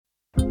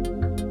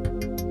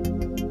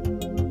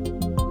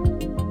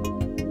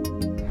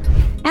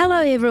Hello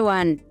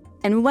everyone,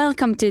 and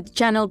welcome to the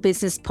Channel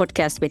Business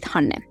Podcast with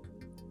Hanne.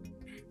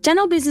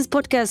 Channel Business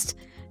Podcast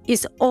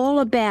is all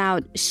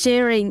about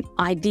sharing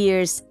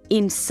ideas,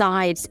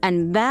 insights,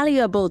 and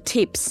valuable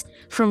tips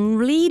from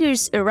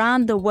leaders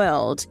around the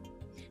world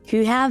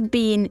who have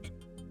been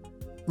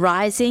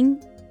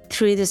rising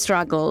through the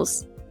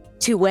struggles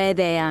to where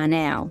they are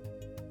now.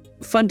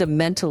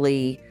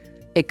 Fundamentally,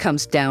 it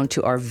comes down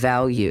to our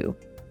value.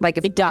 Like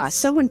if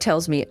someone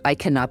tells me I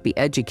cannot be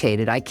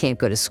educated, I can't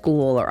go to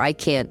school, or I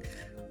can't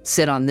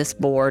sit on this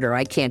board, or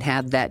I can't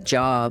have that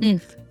job,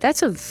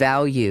 that's a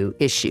value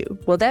issue.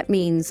 Well, that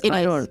means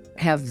I don't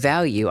have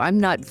value. I'm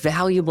not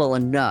valuable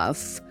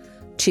enough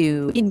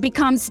to... It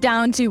becomes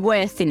down to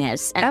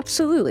worthiness.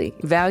 Absolutely.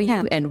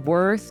 Value and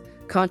worth,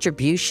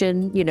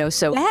 contribution,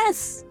 so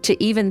Yes.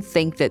 to even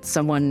think that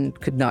someone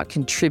could not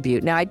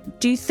contribute. Now, I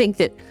do think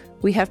that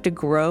we have to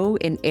grow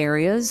in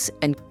areas,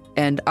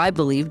 and I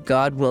believe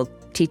God will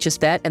teach us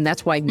that, and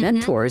that's why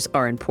mentors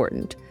are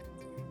important.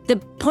 The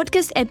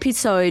podcast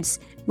episodes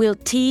will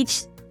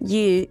teach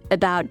you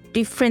about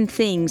different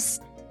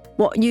things,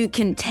 what you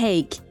can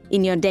take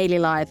in your daily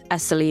life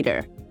as a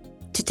leader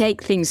to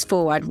take things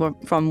forward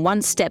from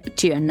one step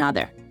to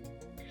another.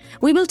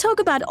 We will talk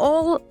about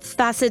all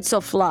facets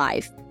of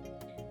life.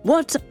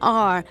 What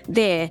are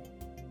the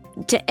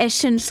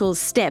essential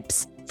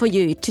steps for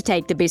you to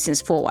take the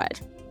business forward?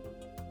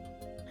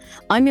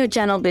 I'm your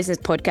Channel Business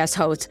Podcast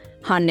host,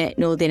 Hanne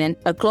Nuutinen,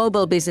 a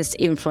global business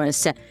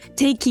influencer,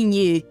 taking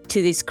you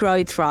to this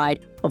growth ride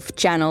of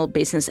Channel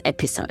Business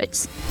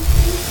episodes.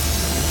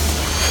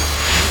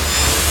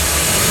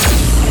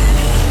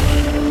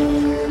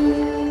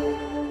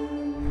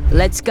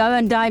 Let's go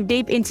and dive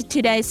deep into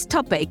today's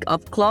topic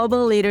of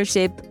global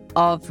leadership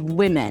of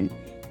women.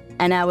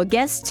 And our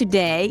guest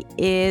today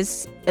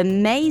is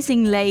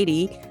amazing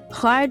lady,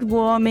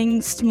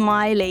 heartwarming,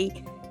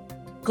 smiley,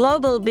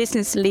 global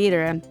business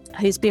leader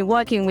who's been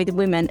working with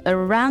women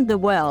around the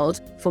world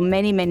for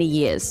many, many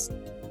years.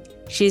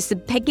 She's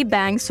Peggy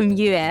Banks from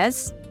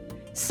US,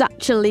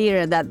 such a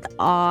leader that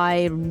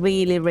I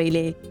really,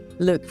 really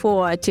look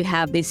forward to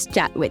have this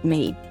chat with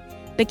me.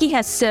 Peggy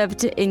has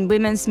served in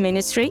women's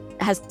ministry,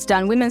 has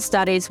done women's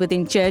studies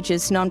within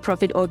churches,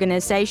 nonprofit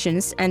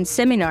organizations, and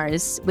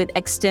seminaries with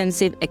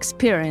extensive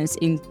experience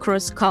in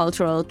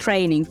cross-cultural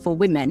training for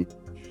women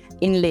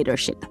in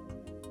leadership,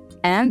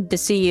 and the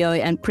CEO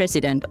and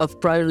president of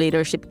Pro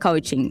Leadership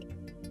Coaching.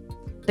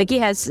 Peggy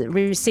has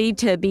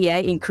received her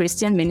BA in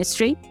Christian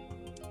Ministry,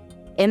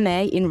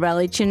 MA in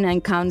Religion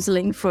and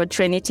Counseling for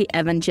Trinity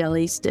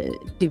Evangelist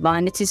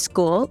Divinity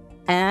School,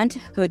 and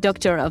her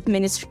Doctor of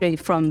Ministry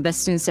from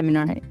Western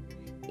Seminary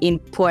in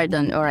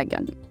Portland,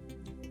 Oregon.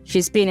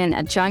 She's been an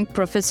adjunct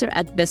professor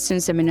at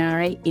Western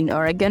Seminary in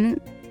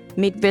Oregon,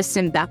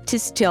 Midwestern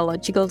Baptist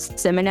Theological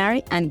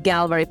Seminary, and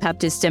Calvary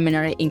Baptist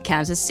Seminary in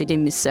Kansas City,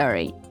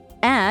 Missouri.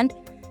 And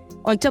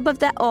on top of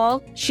that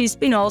all, she's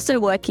been also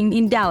working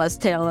in Dallas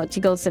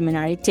Theological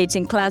Seminary,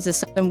 teaching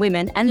classes on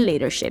women and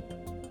leadership,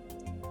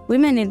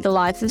 women in the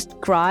life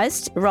of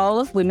Christ, role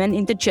of women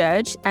in the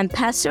church, and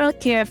pastoral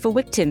care for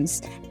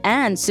victims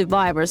and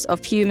survivors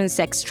of human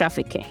sex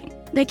trafficking.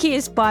 Peggy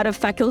is part of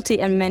faculty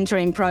and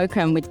mentoring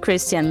program with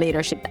Christian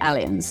Leadership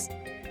Alliance.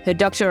 Her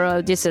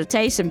doctoral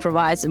dissertation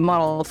provides a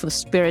model for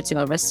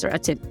spiritual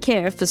restorative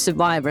care for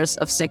survivors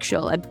of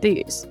sexual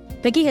abuse.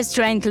 Peggy has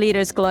trained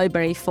leaders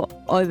globally for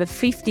over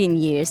 15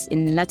 years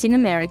in Latin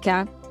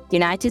America,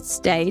 United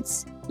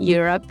States,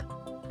 Europe,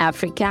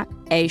 Africa,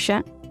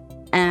 Asia,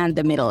 and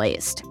the Middle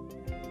East.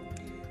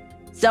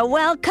 So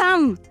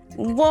welcome,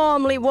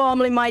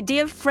 warmly, my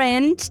dear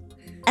friend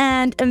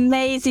and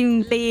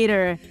amazing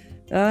leader,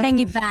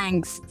 Peggy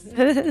Banks.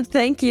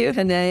 Thank you,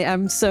 Hanne.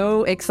 I'm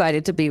so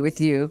excited to be with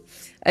you.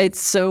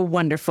 It's so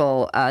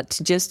wonderful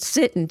to just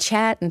sit and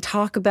chat and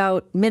talk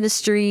about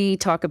ministry,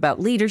 talk about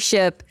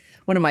leadership.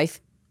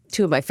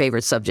 Two of my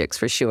favorite subjects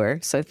for sure.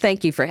 So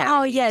thank you for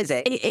having me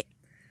today.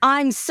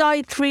 I'm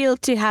so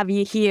thrilled to have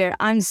you here.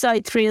 I'm so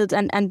thrilled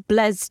and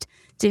blessed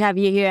to have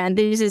you here. And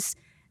this is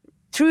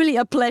truly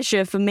a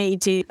pleasure for me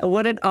to...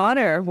 What an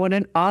honor. What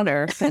an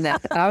honor. And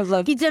I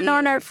love It's an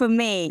honor for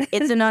me.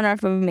 It's an honor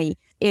for me.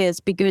 It's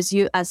because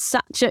you are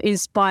such an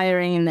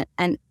inspiring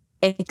and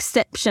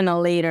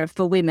exceptional leader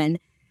for women.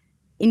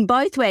 In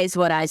both ways,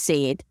 what I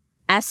see it,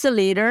 as a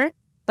leader,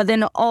 but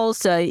then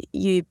also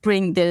you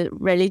bring the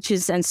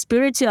religious and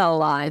spiritual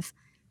life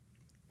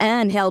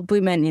and help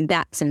women in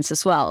that sense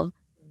as well.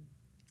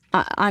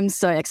 I'm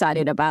so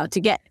excited about to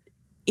get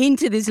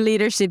into this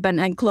leadership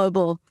and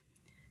global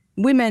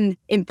women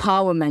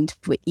empowerment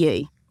with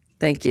you.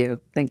 Thank you.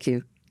 Thank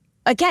you.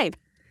 Okay,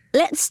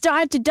 let's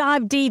start to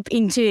dive deep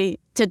into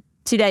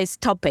today's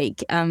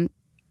topic.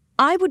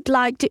 I would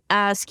like to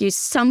ask you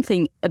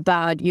something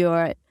about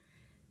your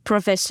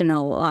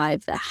professional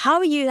life,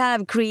 how you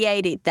have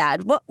created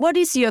that. What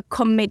is your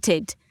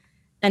committed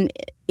and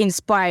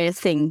inspired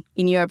thing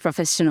in your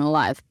professional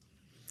life?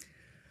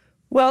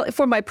 Well,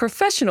 for my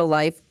professional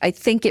life, I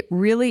think it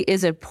really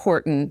is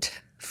important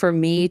for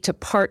me to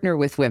partner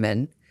with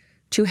women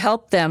to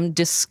help them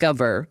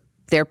discover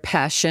their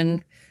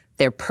passion,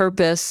 their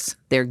purpose,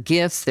 their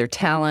gifts, their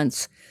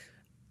talents.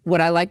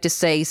 What I like to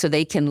say, so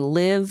they can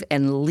live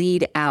and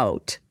lead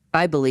out,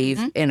 I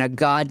believe, in a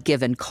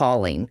God-given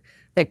calling,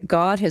 that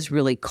God has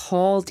really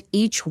called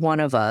each one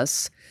of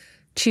us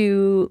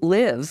to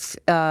live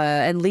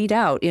and lead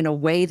out in a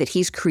way that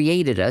he's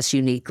created us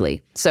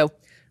uniquely. So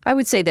I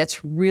would say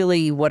that's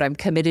really what I'm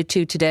committed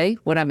to today,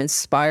 what I'm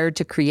inspired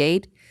to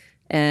create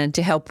and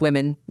to help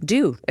women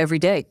do every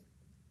day.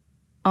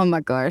 Oh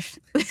my gosh.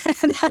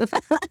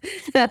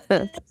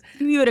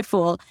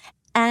 Beautiful.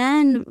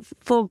 And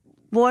for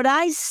what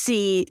I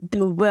see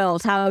the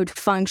world, how it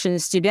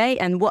functions today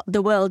and what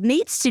the world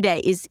needs today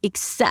is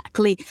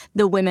exactly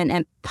the women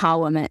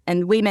empowerment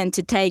and women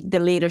to take the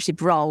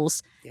leadership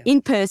roles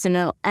in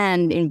personal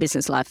and in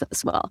business life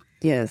as well.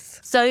 Yes.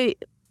 So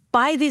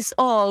by this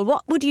all,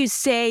 what would you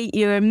say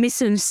your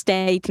mission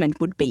statement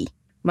would be?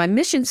 My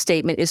mission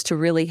statement is to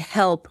really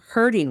help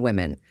hurting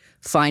women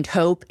find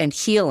hope and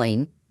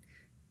healing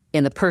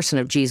in the person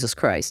of Jesus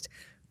Christ.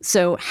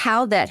 So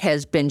how that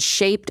has been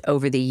shaped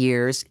over the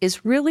years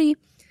is really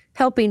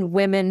helping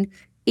women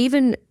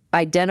even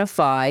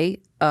identify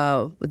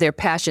their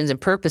passions and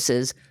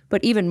purposes,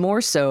 but even more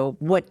so,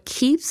 what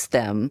keeps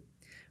them,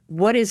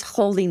 what is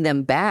holding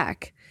them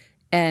back,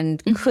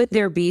 and could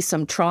there be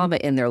some trauma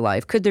in their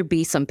life? Could there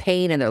be some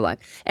pain in their life?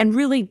 And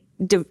really,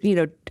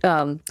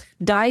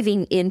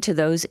 diving into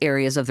those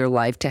areas of their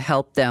life to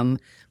help them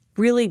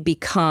really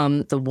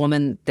become the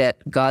woman that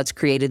God's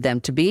created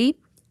them to be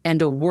and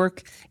to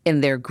work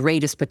in their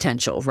greatest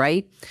potential,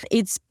 right?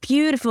 It's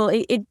beautiful.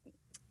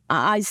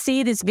 I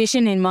see this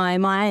vision in my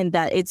mind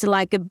that it's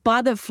like a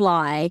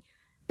butterfly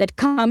that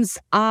comes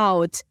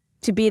out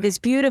to be this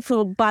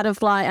beautiful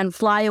butterfly and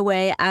fly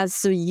away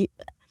as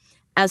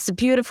a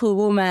beautiful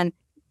woman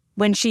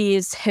when she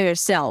is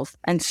herself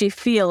and she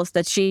feels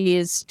that she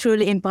is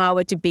truly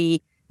empowered to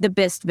be the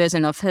best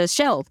version of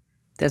herself.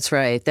 That's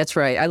right. That's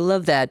right. I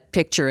love that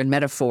picture and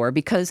metaphor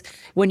because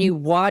when you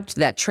watch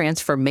that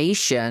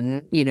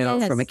transformation,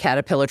 from a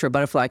caterpillar to a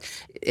butterfly,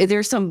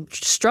 there's some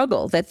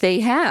struggle that they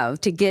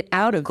have to get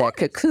out of that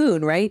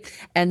cocoon, right?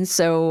 And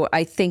so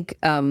I think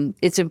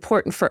it's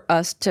important for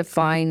us to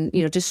find,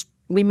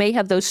 we may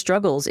have those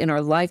struggles in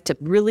our life to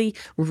really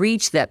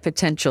reach that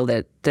potential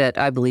that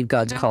I believe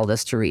God's called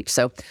us to reach.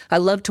 So I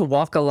love to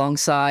walk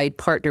alongside,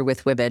 partner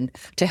with women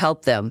to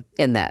help them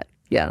in that.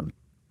 Yeah.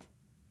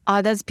 Oh,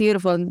 that's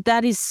beautiful.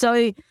 That is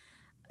so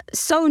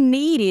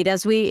needed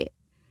as we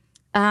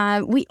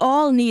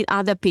all need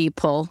other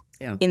people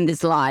in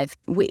this life.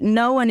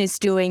 No one is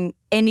doing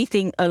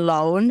anything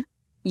alone.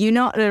 You're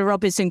not a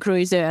Robinson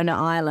Crusoe on an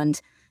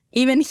island.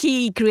 Even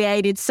he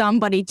created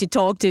somebody to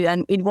talk to,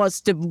 and it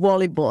was the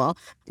volleyball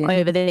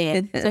over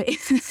there. So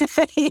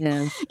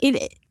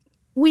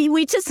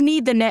we just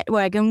need the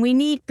network, and we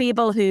need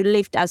people who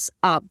lift us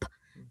up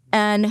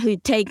and who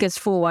take us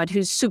forward,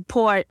 who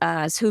support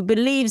us, who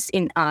believes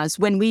in us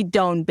when we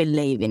don't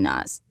believe in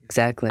us.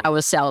 Exactly.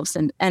 Ourselves.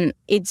 And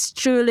it's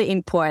truly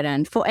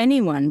important for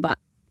anyone,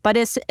 but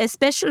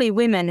especially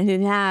women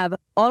who have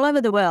all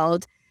over the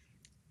world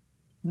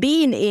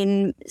been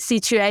in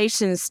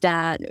situations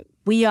that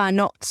we are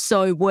not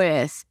so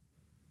worth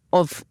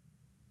of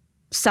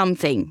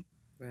something.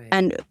 Right.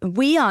 And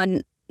we are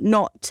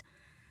not...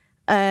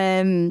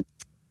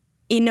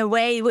 in a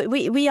way,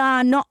 we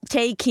are not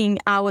taking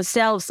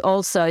ourselves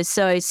also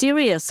so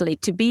seriously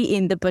to be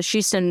in the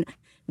position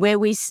where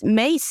we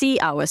may see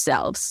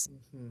ourselves.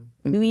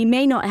 Mm-hmm. We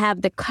may not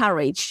have the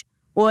courage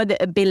or the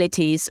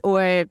abilities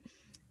or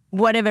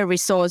whatever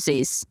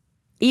resources,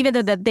 even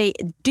though that they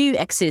do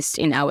exist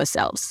in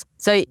ourselves.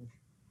 So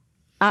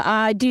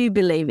I do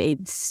believe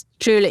it's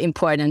truly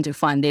important to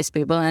find these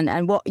people.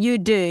 And what you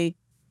do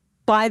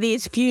by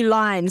these few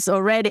lines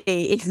already,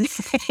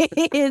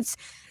 it's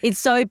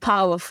so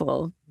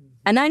powerful.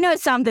 And I know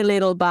something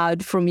little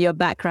about from your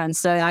background,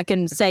 so I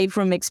can say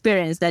from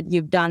experience that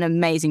you've done an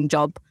amazing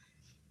job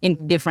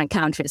in different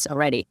countries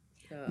already.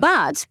 Yeah.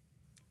 But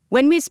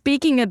when we're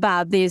speaking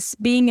about this,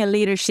 being a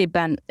leadership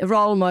and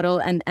role model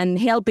and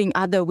helping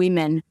other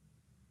women,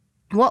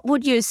 what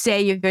would you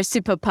say your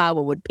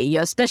superpower would be,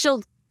 your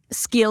special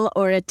skill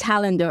or a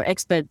talent or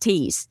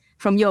expertise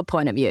from your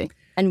point of view?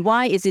 And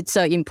why is it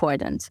so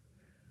important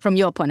from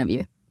your point of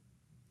view?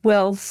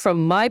 Well,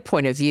 from my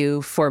point of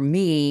view, for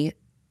me,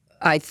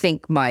 I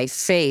think my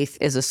faith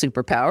is a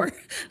superpower.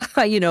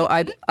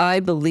 I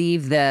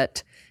believe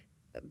that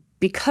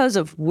because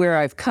of where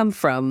I've come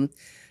from,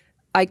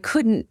 I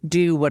couldn't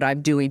do what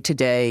I'm doing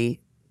today,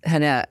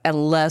 Hannah,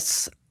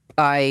 unless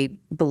I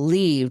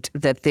believed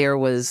that there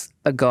was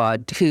a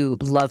God who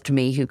loved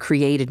me, who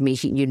created me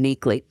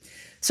uniquely.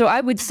 So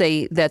I would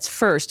say that's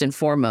first and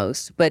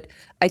foremost, but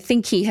I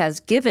think he has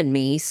given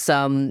me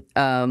some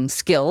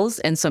skills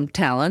and some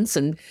talents,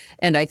 and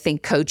I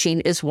think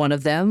coaching is one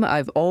of them.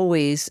 I've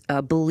always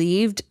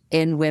believed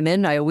in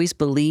women. I always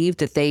believed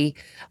that they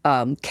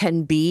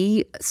can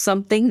be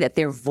something, that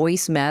their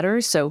voice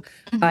matters. So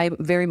I'm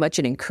very much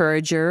an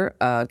encourager.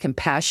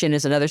 Compassion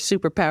is another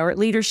superpower.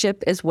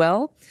 Leadership as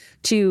well,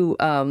 to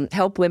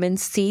help women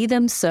see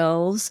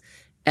themselves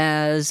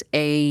as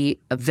a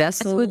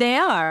vessel who they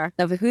are.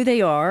 of who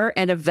they are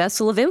and a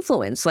vessel of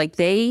influence. Like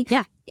they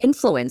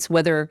influence,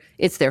 whether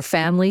it's their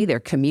family, their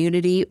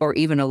community, or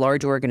even a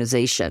large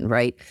organization,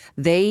 right?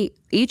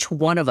 Each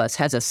one of us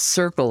has a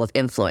circle of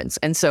influence.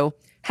 And so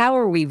how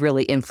are we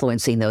really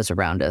influencing those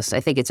around us? I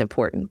think it's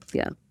important.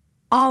 Yeah.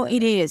 Oh,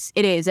 it is.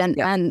 It is.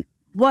 And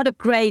what a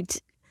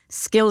great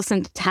skills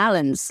and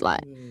talents.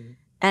 Like,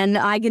 and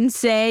I can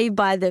say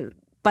by the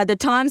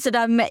times that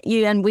I've met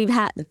you and we've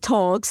had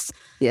talks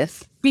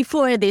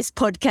before this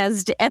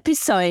podcast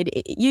episode,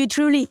 you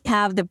truly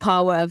have the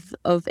power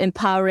of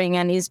empowering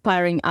and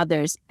inspiring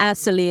others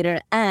as a leader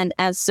and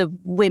as a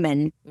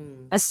woman,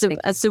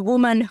 as a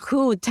woman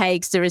who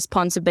takes the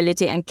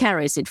responsibility and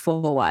carries it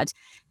forward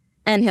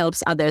and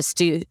helps others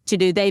to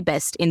do their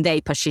best in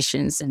their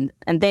positions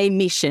and their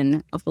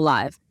mission of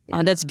life.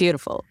 Oh, that's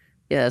beautiful.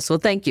 Yes. Well,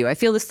 thank you. I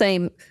feel the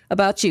same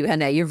about you,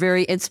 Hannah. You're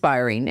very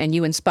inspiring and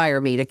you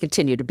inspire me to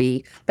continue to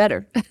be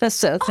better.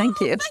 So thank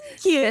you.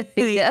 Thank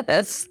you.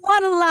 Yes.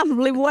 What a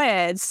lovely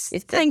words.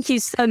 Thank you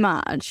so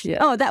much. Yeah.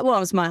 Oh, that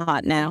warms my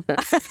heart now.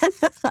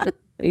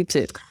 Me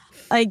too.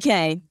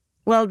 Okay.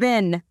 Well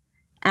then,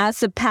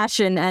 as a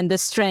passion and the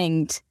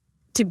strength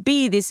to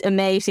be this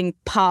amazing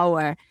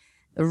power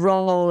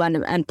role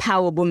and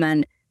power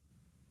woman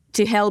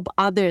to help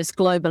others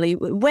globally,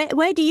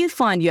 where do you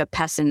find your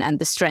passion and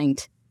the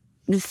strength?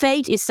 The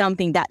faith is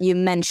something that you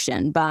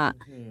mentioned, but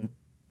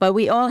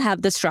we all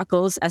have the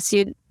struggles, as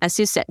you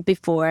said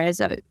before.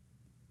 So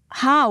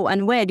how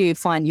and where do you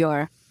find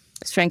your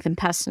strength and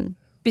passion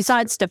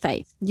besides the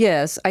faith?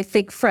 Yes, I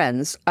think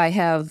friends. I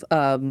have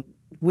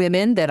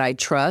women that I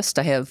trust.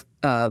 I have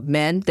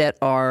men that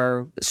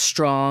are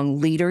strong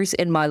leaders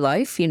in my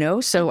life,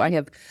 So I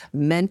have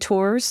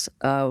mentors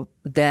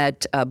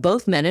that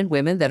both men and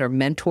women that are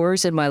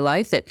mentors in my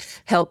life that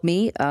help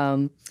me.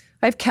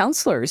 I have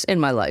counselors in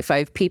my life. I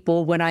have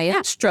people when I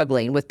am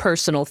struggling with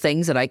personal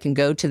things that I can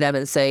go to them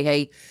and say,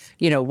 hey,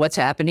 what's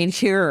happening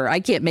here? Or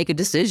I can't make a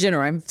decision,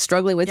 or I'm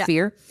struggling with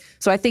fear.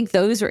 So I think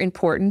those are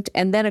important.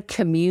 And then a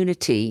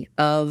community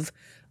of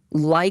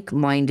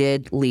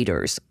like-minded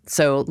leaders.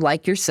 So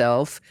like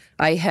yourself,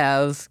 I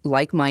have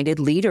like-minded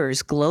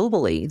leaders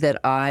globally that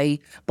I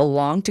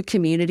belong to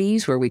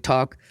communities where we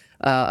talk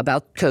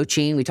about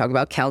coaching, we talk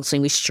about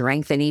counseling, we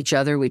strengthen each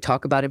other, we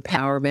talk about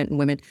empowerment in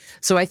women.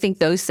 So I think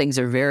those things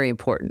are very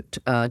important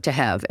to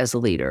have as a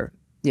leader.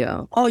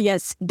 Yeah. Oh,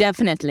 yes,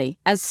 definitely.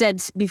 As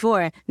said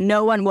before,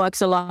 no one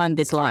walks alone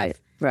this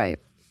life. Right.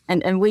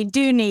 And we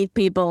do need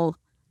people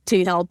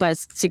to help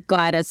us, to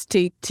guide us,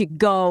 to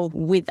go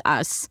with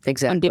us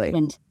on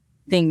different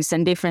things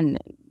and different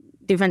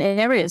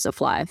areas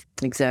of life.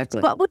 Exactly.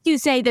 What would you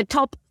say the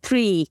top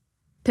 3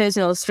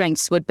 personal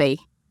strengths would be?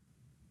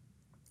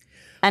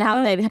 And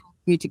how they've helped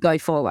you to go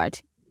forward?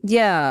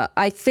 Yeah,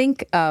 I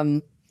think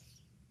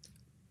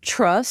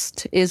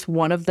trust is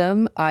one of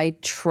them. I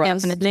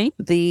trust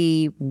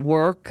the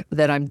work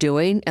that I'm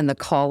doing and the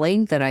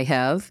calling that I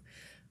have.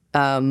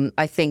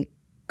 I think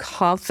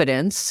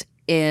confidence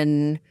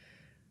in,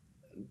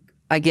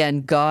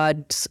 again,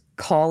 God's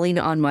calling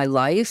on my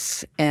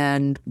life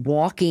and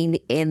walking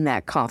in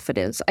that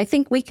confidence. I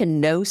think we can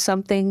know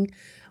something.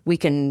 We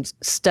can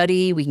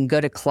study, we can go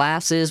to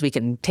classes, we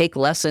can take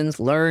lessons,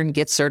 learn,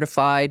 get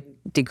certified,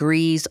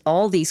 degrees,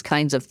 all these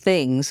kinds of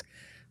things.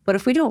 But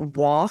if we don't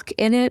walk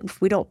in it, if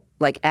we don't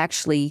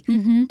actually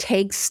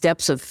take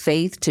steps of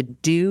faith to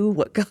do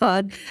what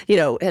God,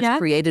 has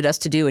created us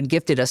to do and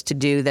gifted us to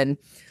do, then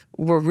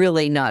we're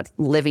really not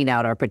living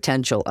out our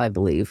potential, I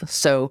believe.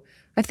 So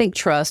I think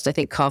trust, I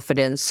think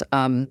confidence,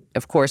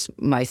 of course,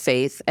 my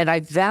faith. And I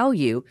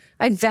value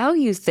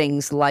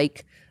things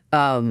like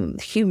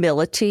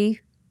humility,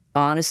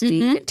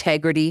 honesty,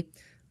 integrity.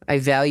 I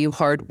value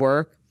hard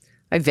work.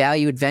 I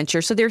value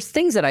adventure. So there's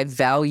things that I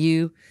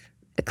value.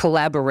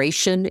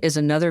 Collaboration is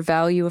another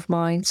value of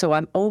mine. So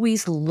I'm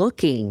always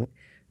looking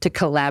to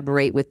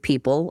collaborate with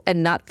people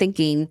and not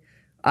thinking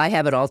I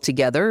have it all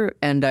together.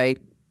 And I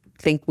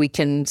think we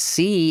can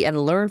see and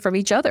learn from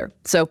each other.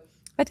 So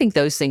I think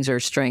those things are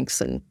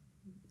strengths, and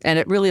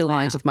it really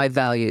aligns with my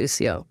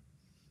values. Yeah.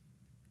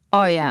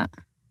 Oh, yeah.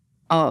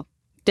 Oh,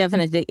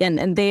 definitely.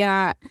 And they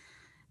are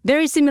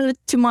very similar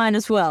to mine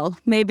as well.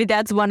 Maybe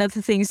that's one of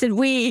the things that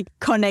we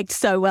connect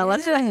so well.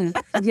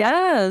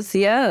 Yes.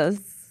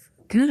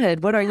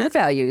 Good. What are your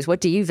values?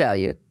 What do you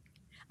value?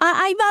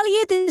 I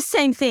value the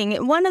same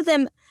thing. One of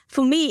them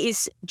for me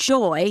is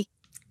joy.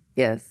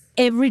 Yes.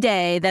 Every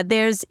day that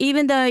there's,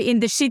 even though in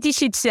the shitty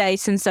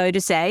situation, so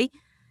to say,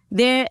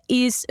 there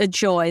is a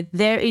joy.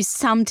 There is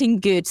something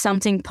good,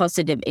 something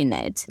positive in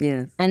it.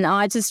 Yes. And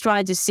I just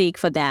try to seek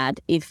for that.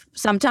 If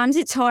sometimes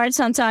it's hard,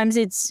 sometimes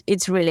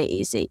it's really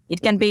easy.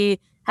 It can be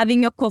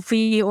having a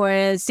coffee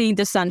or seeing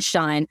the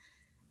sunshine,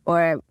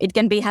 or it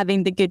can be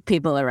having the good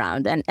people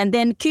around. And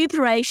then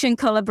cooperation,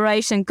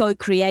 collaboration,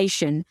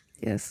 co-creation.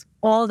 Yes.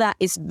 All that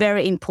is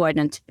very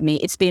important to me.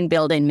 It's been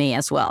built in me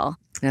as well.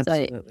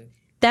 Absolutely. So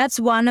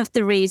that's one of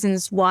the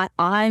reasons why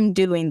I'm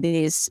doing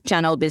this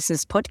Channel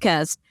Business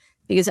podcast,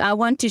 because I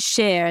want to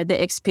share the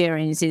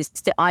experiences,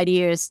 the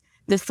ideas,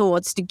 the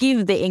thoughts, to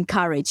give the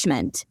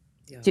encouragement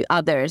to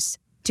others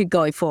to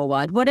go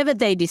forward, whatever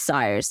their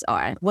desires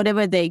are,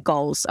 whatever their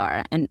goals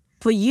are. And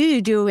for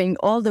you doing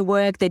all the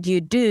work that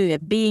you do,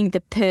 being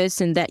the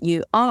person that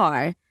you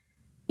are,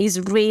 is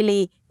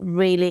really,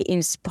 really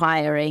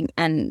inspiring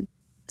and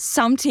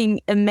something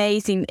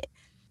amazing.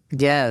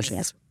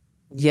 Yes.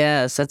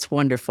 Yes, that's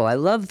wonderful. I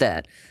love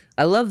that.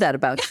 I love that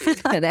about you.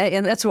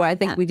 And that's why I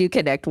think we do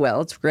connect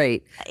well. It's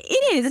great.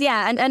 It is,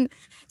 yeah. And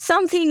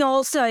something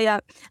also,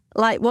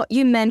 like what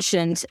you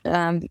mentioned,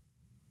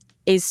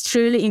 is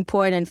truly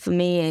important for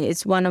me.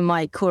 It's one of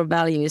my core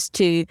values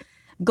to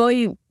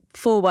go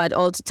forward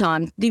all the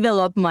time,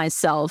 develop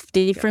myself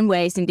different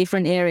ways in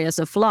different areas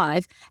of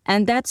life.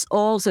 And that's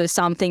also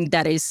something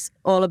that is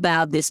all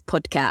about this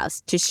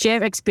podcast, to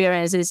share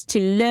experiences, to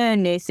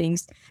learn new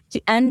things,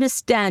 to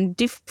understand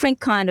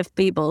different kind of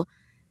people,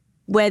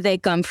 where they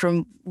come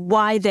from,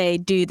 why they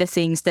do the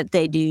things that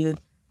they do,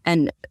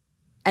 and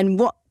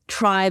what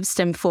drives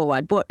them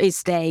forward. What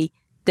is they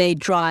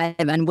drive,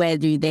 and where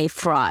do they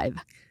thrive?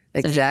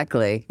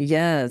 Exactly.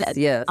 Yes.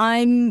 Yes.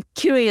 I'm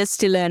curious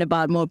to learn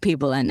about more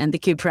people and the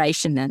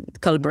cooperation and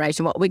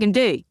collaboration, what we can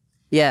do.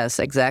 Yes,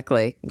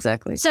 exactly.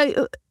 Exactly.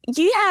 So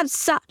you have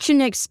such an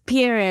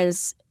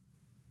experience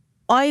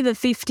over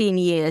 15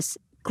 years,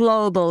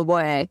 global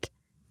work,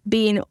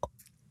 being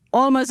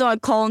almost all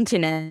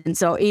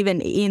continents, or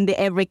even in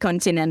every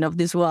continent of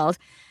this world.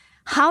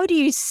 How do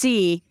you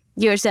see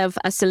yourself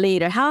as a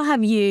leader? How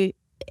have you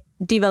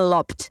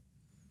developed,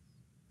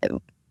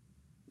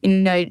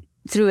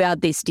 throughout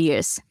these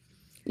years?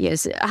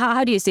 Yes.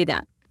 How do you see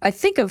that? I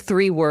think of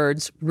three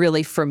words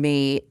really for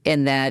me,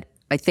 in that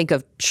I think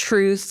of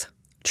truth,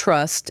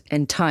 trust,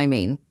 and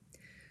timing.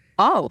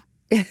 Oh.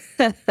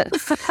 Can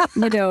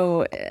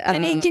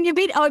you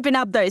open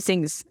up those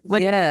things?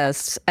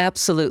 Yes,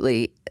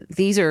 absolutely.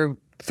 These are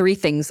three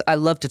things I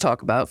love to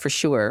talk about for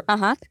sure.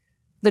 Uh-huh.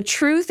 The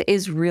truth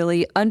is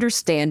really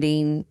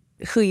understanding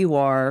who you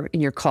are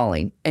in your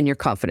calling and your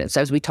confidence,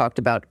 as we talked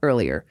about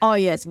earlier. Oh,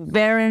 yes,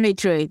 very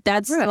true.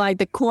 That's like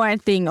the core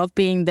thing of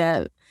being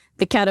the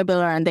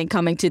caterpillar and then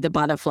coming to the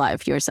butterfly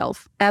of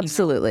yourself.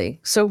 Absolutely.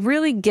 So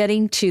really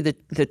getting to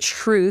the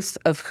truth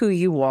of who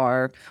you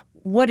are.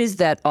 What is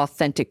that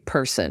authentic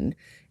person?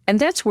 And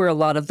that's where a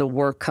lot of the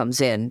work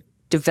comes in,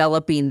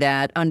 developing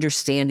that,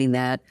 understanding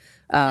that,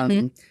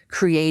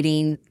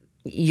 creating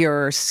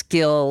your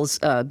skills,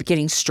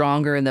 getting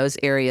stronger in those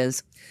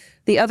areas.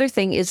 The other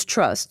thing is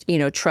trust,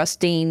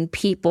 trusting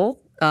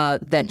people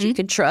that you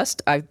can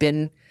trust. I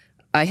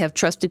have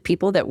trusted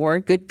people that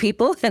weren't good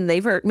people and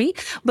they've hurt me,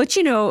 but,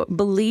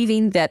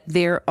 believing that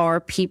there are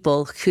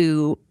people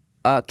who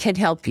can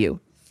help you.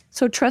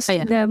 So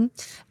trusting them,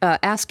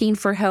 asking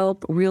for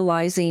help,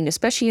 realizing,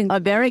 especially in...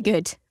 very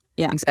good.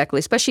 Yeah, exactly.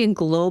 Especially in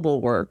global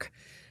work.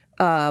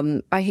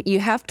 You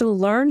have to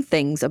learn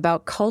things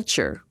about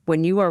culture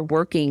when you are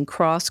working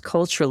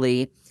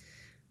cross-culturally.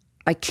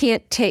 I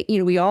can't take,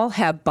 we all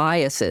have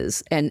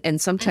biases,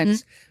 and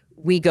sometimes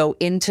we go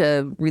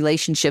into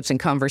relationships and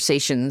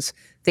conversations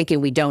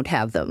thinking we don't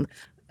have them.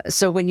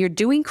 So when you're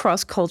doing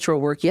cross-cultural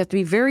work, you have to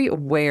be very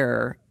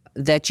aware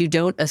that you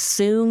don't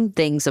assume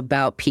things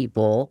about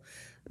people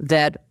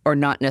that are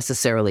not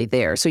necessarily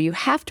there. So you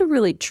have to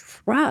really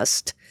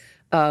trust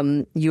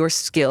your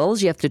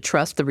skills. You have to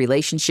trust the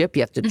relationship.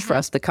 You have to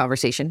trust the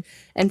conversation.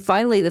 And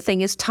finally, the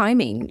thing is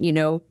timing.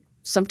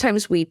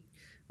 Sometimes we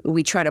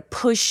try to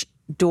push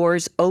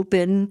doors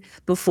open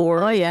before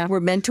we're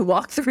meant to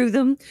walk through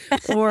them,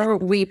 or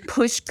we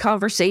push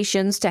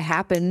conversations to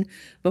happen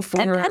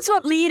before. And that's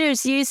what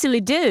leaders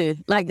usually do.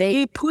 Like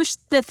they push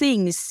the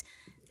things,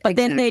 but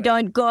then they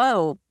don't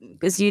go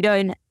because you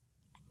don't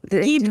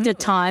keep the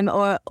time,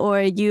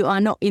 or you are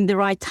not in the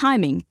right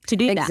timing to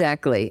do that.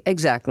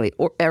 Exactly.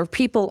 Or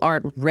people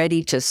aren't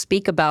ready to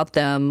speak about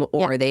them,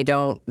 or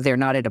they're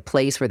not at a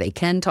place where they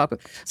can talk.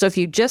 So if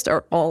you just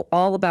are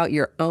all about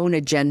your own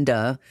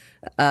agenda,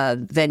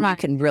 then you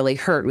can really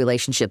hurt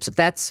relationships.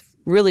 That's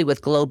really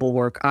with global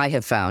work I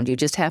have found. You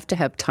just have to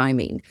have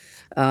timing.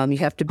 You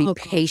have to be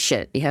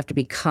patient. You have to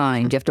be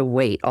kind. You have to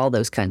wait, all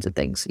those kinds of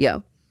things. Yeah.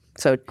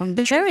 So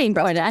very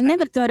important. I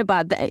never thought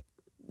about that.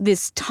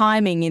 This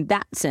timing in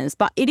that sense,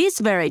 but it is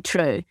very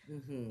true.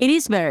 It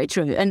is very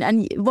true.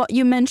 And what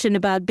you mentioned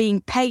about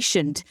being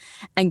patient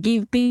and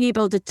give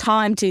people the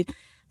time to,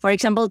 for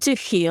example, to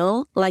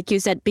heal, like you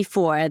said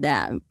before,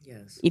 that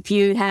if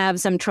you have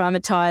some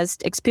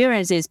traumatized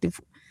experiences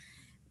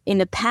in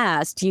the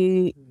past,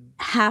 you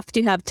have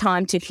to have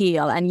time to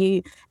heal. And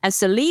you,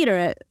 as a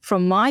leader,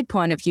 from my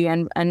point of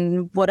view,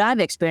 and what I've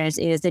experienced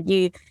is that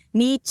you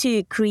need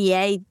to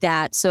create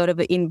that sort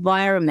of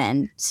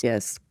environment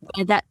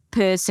where that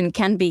person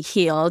can be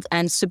healed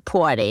and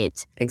supported.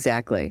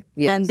 Exactly.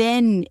 Yes. And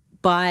then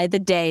by the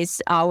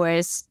days,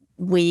 hours,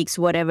 weeks,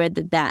 whatever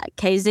that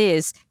case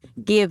is,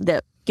 give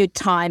the good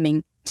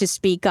timing to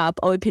speak up,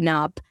 open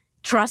up,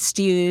 trust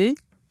you.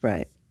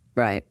 Right.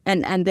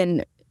 And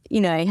then,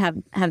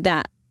 have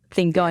that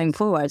thing going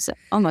forward. So,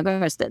 oh my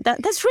gosh,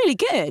 that's really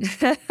good.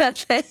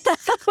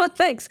 Well,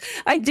 thanks.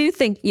 I do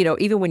think,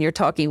 even when you're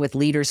talking with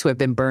leaders who have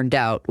been burned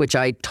out, which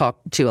I talk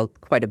to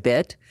quite a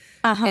bit,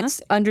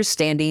 it's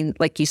understanding,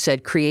 like you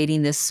said,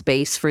 creating this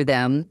space for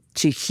them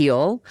to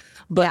heal,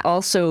 but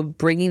also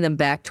bringing them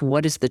back to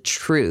what is the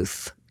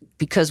truth,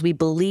 because we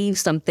believe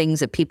some things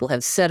that people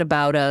have said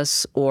about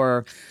us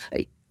or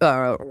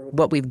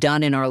what we've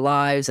done in our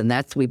lives, and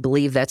we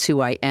believe that's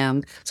who I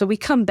am. So we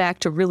come back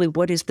to really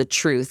what is the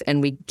truth,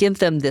 and we give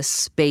them this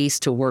space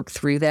to work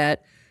through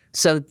that.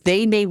 So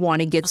they may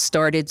want to get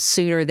started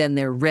sooner than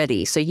they're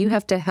ready. So you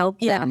have to help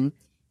them.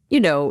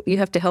 You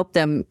have to help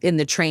them in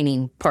the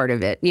training part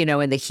of it,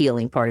 in the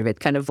healing part of it,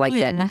 kind of like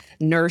that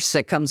nurse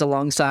that comes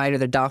alongside or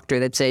the doctor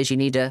that says you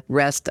need to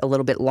rest a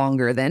little bit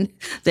longer than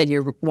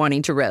you're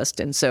wanting to rest.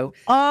 And so.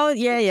 Oh,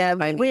 yeah.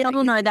 We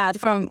all know that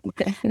from,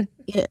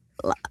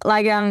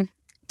 like,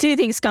 two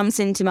things comes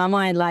into my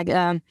mind. Like,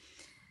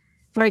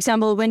 for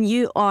example, when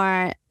you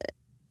are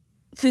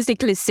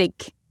physically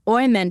sick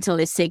or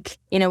mentally sick,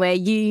 in a way,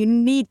 you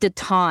need the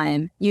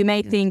time. You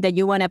may think that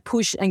you want to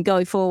push and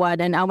go forward,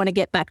 and I want to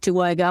get back to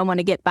work. I want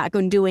to get back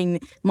on doing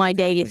my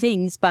daily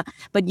things, but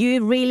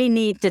you really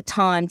need the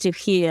time to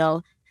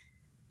heal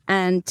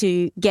and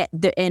to get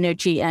the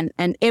energy and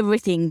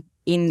everything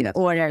in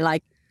order.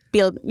 Like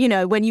build,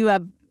 when you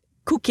are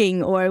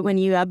cooking or when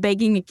you are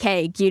baking a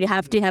cake, you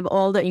have to have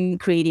all the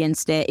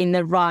ingredients there in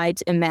the right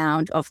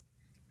amount of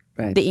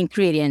the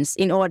ingredients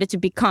in order to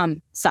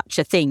become such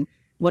a thing,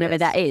 whatever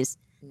that is.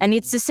 And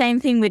it's the same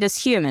thing with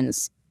us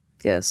humans.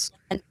 Yes.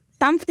 And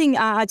something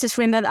I just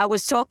remember I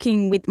was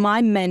talking with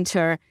my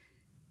mentor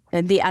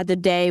the other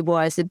day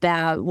was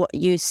about what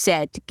you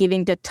said,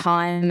 giving the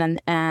time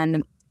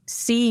and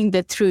seeing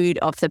the truth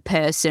of the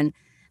person,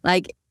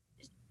 like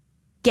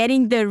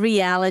getting the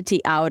reality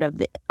out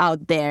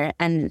there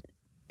and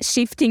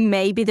shifting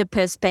maybe the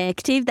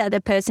perspective that the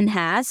person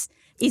has.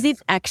 Is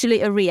it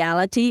actually a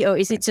reality, or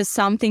is it just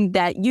something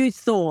that you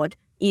thought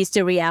is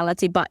the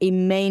reality, but it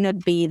may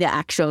not be the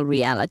actual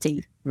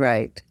reality?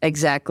 Right.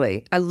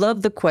 Exactly. I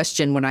love the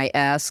question when I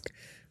ask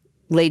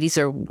ladies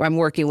I'm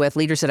working with,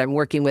 leaders that I'm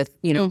working with,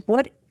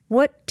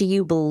 what do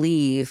you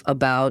believe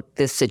about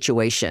this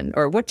situation?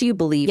 Or what do you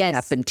believe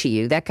happened to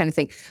you? That kind of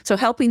thing. So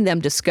helping them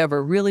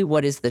discover really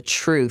what is the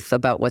truth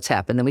about what's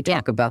happened. Then we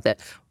talk about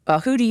that.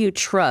 Who do you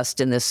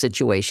trust in this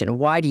situation?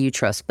 Why do you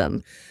trust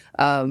them?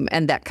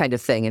 And that kind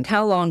of thing. And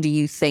how long do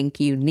you think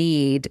you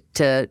need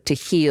to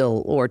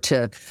heal, or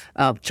to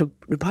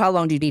how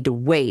long do you need to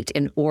wait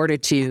in order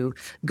to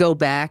go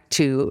back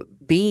to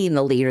being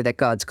the leader that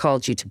God's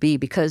called you to be?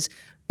 Because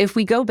if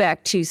we go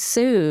back too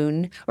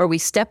soon, or we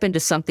step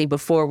into something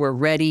before we're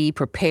ready,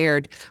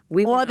 prepared,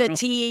 or the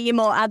team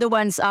or other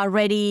ones are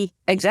ready.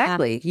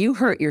 Exactly. You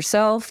hurt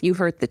yourself, you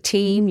hurt the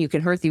team, you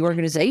can hurt the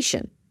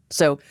organization.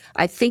 So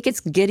I think it's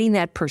getting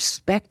that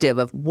perspective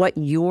of what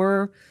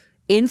your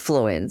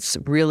influence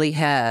really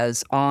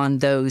has on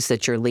those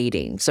that you're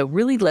leading. So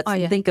really let's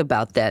think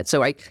about that.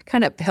 So I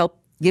kind of help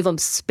give them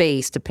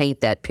space to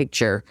paint that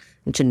picture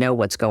and to know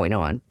what's going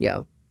on.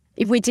 Yeah.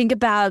 If we think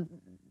about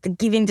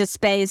giving the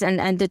space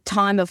and the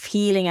time of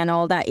healing and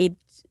all that, it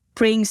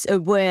brings a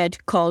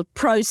word called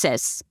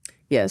process.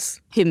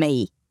 Yes. To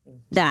me,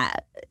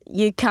 that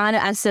you kind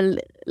of, as a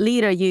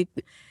leader, you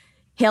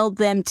help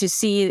them to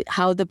see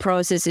how the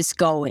process is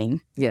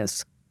going.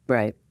 Yes.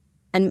 Right.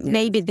 And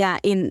maybe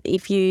that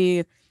if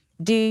you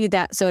do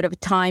that sort of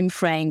time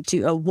frame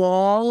to a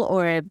wall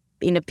or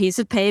in a piece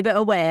of paper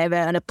or wherever,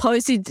 and a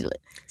post-it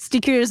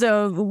stickers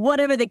or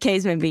whatever the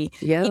case may be,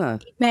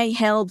 it may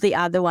help the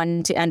other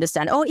one to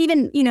understand. Or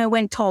even,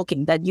 when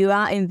talking, that you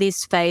are in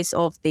this phase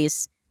of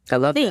this I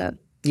love thing. that.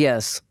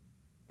 Yes.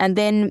 And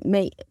then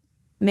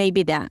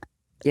maybe that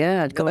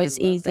goes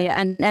easier.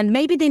 And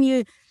maybe then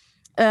you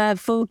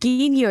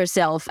forgive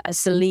yourself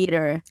as a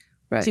leader.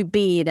 Right. To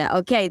be that,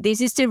 okay,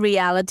 this is the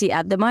reality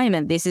at the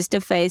moment. This is the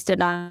phase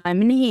that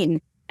I'm in.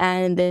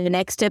 And the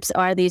next steps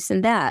are this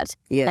and that.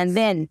 Yes. And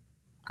then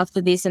after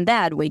this and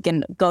that, we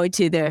can go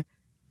to the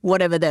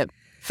whatever the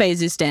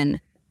phase is then.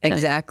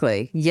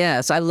 Exactly.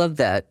 Yes, I love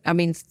that. I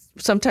mean,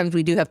 sometimes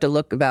we do have to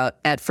look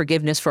at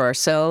forgiveness for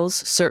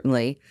ourselves,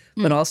 certainly,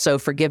 but also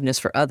forgiveness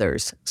for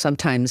others.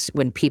 Sometimes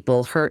when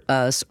people hurt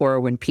us, or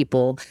when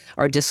people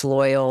are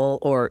disloyal,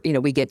 or,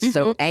 we get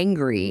so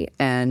angry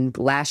and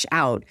lash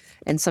out.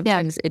 And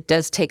sometimes it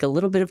does take a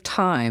little bit of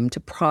time to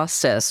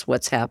process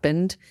what's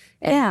happened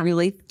and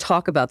really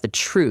talk about the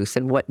truth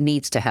and what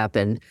needs to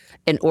happen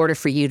in order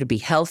for you to be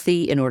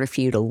healthy, in order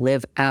for you to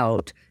live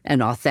out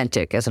an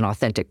authentic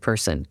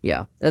person.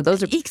 Yeah.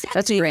 Those are,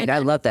 that's great. I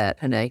love that.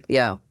 And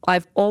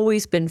I've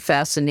always been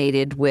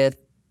fascinated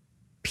with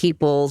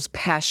people's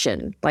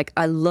passion. Like,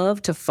 I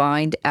love to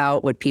find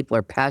out what people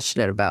are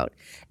passionate about.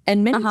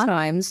 And many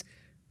times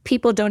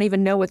people don't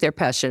even know what they're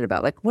passionate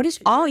about. Like, what is...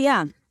 Oh,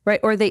 yeah. Right.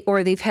 Or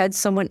they've had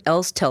someone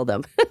else tell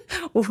them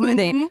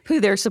who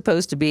they're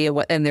supposed to be,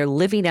 and they're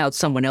living out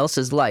someone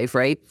else's life.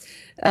 Right.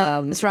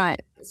 That's right.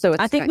 So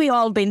I think we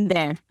all been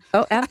there.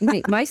 Oh,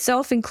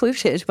 myself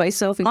included.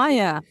 Oh,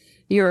 yeah.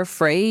 you're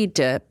afraid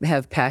to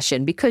have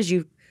passion because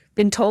you've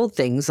been told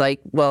things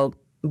like, well,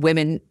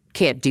 women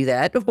can't do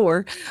that,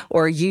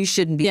 or you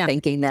shouldn't be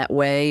thinking that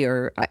way.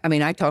 Or I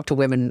mean, I talk to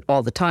women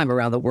all the time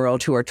around the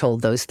world who are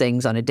told those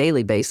things on a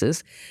daily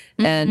basis.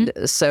 And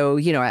so,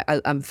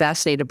 I'm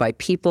fascinated by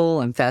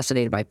people, I'm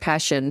fascinated by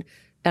passion,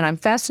 and I'm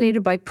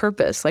fascinated by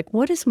purpose. Like,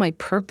 what is my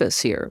purpose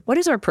here? What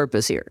is our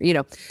purpose here?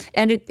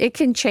 And it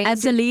can change.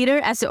 As a leader,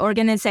 as an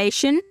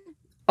organization?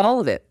 All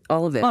of it.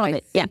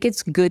 I think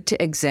it's good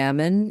to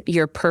examine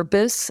your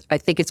purpose. I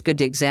think it's good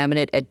to examine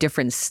it at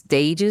different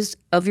stages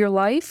of your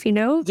life,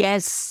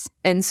 Yes.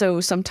 And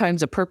so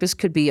sometimes a purpose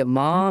could be a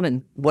mom.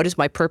 And what is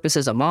my purpose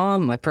as a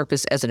mom? My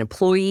purpose as an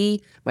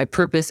employee? My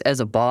purpose as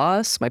a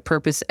boss? My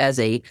purpose as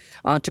a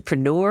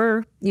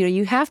entrepreneur?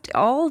 You have to,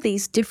 all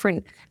these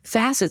different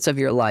facets of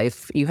your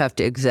life you have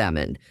to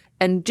examine.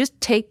 And just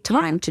take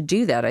time to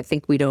do that. I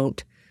think we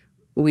don't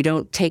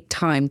take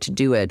time to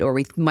do it, or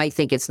we might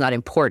think it's not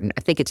important.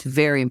 I think it's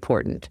very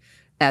important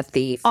at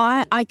the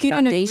I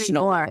couldn't agree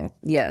more. Level.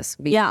 Yes.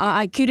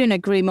 I couldn't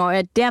agree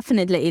more.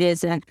 Definitely it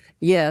is.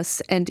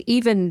 Yes. And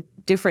even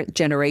different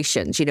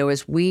generations,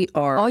 as we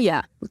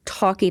are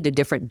talking to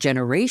different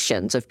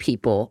generations of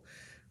people,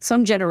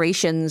 some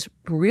generations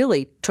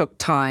really took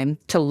time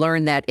to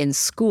learn that in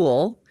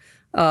school.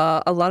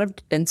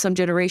 And some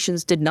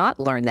generations did not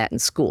learn that in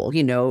school,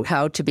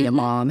 how to be a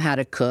mom, how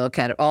to cook,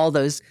 all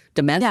those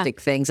domestic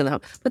things in the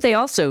home. But they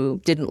also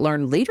didn't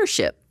learn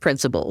leadership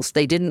principles.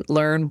 They didn't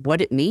learn what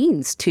it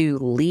means to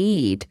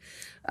lead.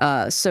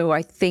 So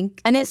I think...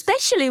 And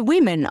especially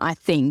women, I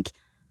think.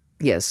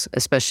 Yes,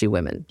 especially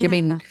women. I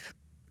mean,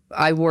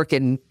 I work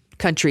in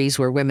countries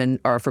where women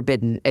are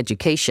forbidden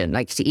education,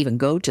 like to even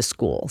go to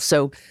school.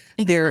 So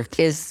there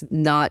is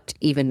not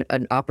even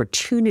an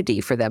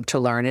opportunity for them to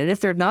learn. And if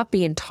they're not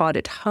being taught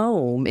at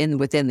home,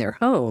 within their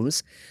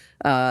homes,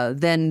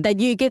 then... That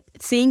you could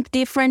think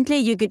differently,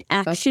 you could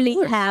actually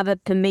have a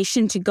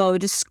permission to go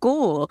to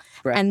school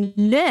and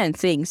learn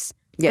things,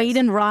 read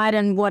and write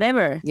and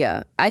whatever.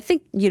 Yeah. I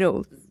think,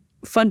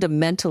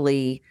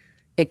 fundamentally,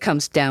 it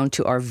comes down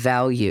to our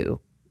value.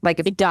 Like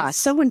if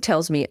someone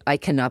tells me I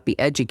cannot be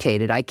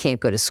educated, I can't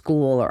go to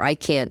school, or I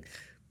can't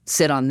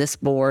sit on this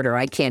board, or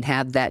I can't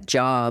have that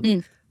job,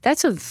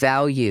 that's a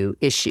value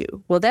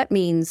issue. Well, that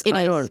means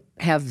I don't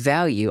have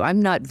value. I'm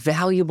not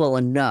valuable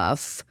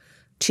enough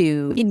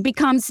to... It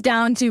becomes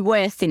down to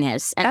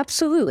worthiness.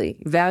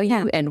 Absolutely.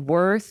 Value and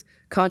worth,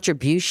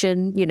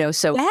 contribution,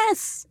 so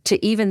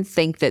to even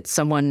think that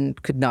someone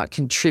could not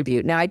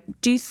contribute. Now, I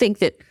do think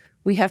that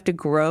we have to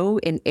grow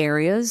in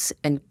areas,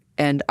 and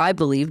I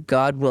believe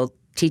God will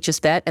teach us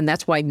that, and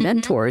that's why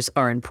mentors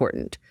are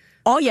important.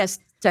 Oh, yes.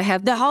 To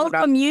have the whole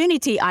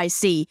community, I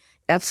see.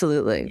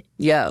 Absolutely.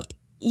 Yeah.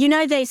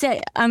 They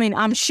say, I mean,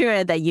 I'm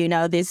sure that you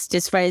know this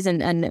phrase,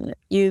 and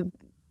you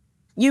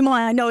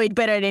might know it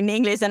better in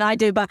English than I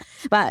do, but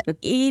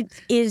it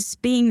is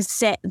being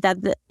said that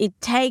it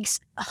takes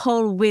a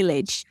whole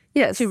village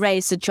to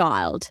raise a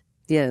child.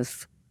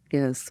 Yes.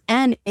 Yes.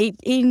 And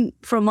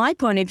from my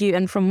point of view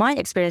and from my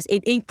experience,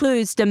 it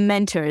includes the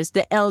mentors,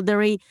 the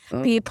elderly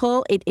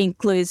people. It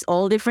includes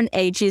all different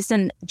ages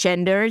and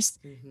genders,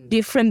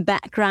 different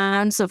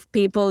backgrounds of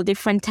people,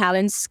 different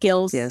talents,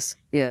 skills. Yes.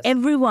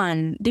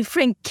 Everyone,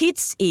 different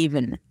kids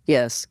even.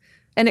 Yes.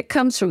 And it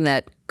comes from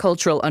that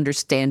cultural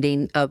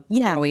understanding of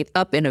growing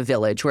up in a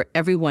village where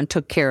everyone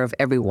took care of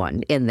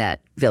everyone in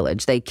that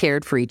village. They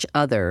cared for each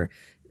other.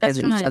 As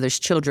each other's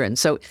children.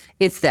 So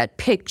it's that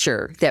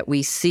picture that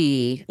we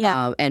see,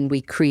 and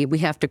we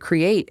have to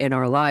create in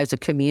our lives a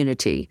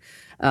community,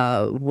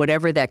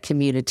 whatever that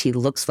community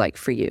looks like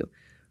for you.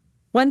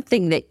 One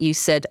thing that you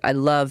said I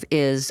love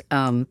is,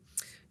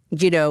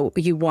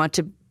 you want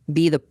to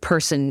be the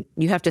person,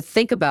 you have to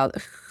think about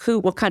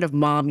what kind of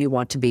mom you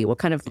want to be, what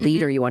kind of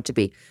leader you want to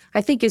be.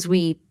 I think as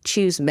we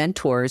choose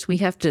mentors, we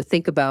have to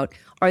think about,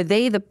 are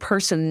they the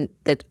person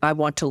that I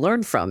want to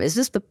learn from? Is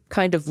this the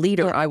kind of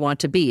leader I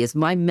want to be? Is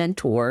my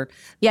mentor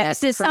is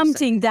there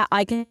something that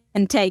I can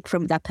take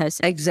from that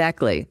person?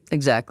 Exactly.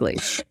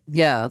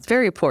 Yeah, it's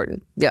very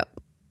important. Yeah.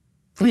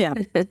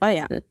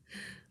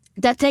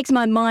 That takes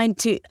my mind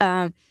to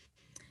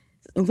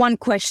one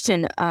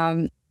question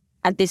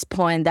at this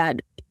point,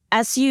 that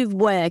as you've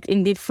worked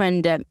in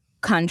different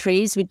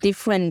countries with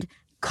different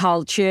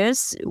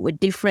cultures, with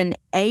different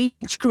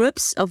age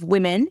groups of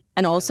women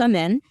and also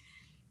men,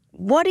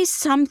 what is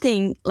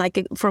something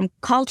like from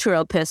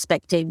cultural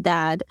perspective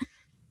that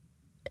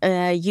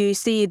you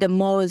see the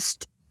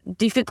most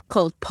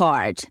difficult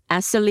part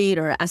as a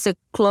leader, as a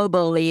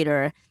global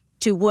leader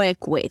to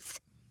work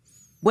with?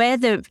 Where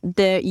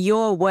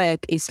your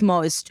work is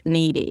most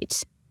needed?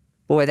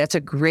 Boy, that's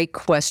a great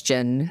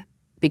question,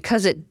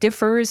 because it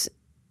differs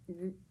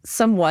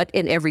somewhat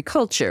in every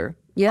culture.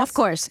 Yes, of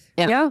course.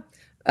 Yeah.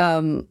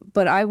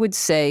 But I would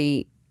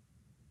say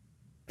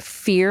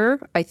fear,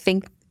 I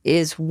think,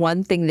 is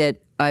one thing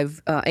that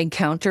I've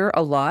encountered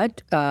a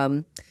lot.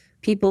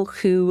 People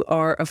who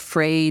are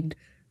afraid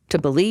to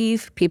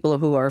believe, people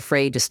who are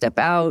afraid to step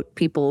out,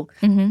 people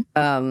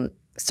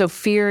So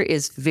fear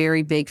is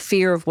very big.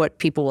 Fear of what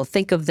people will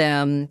think of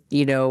them,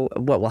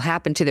 what will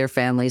happen to their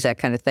families, that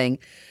kind of thing.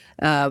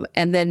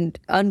 And then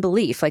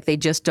unbelief, like they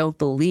just don't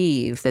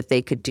believe that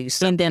they could do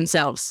something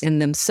in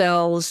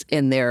themselves,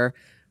 in their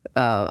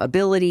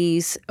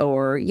abilities,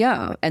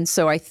 And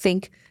so I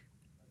think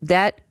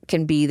that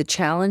can be the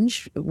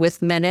challenge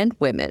with men and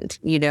women,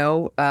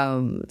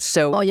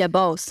 Oh, yeah,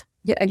 both.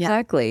 Yeah,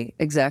 exactly.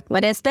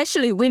 But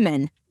especially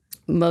women.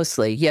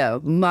 Mostly, yeah.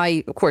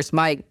 Of course,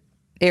 my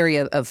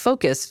area of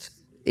focus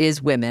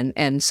is women.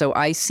 And so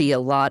I see a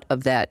lot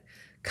of that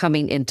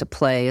coming into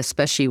play,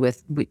 especially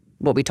with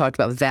what we talked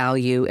about,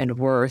 value and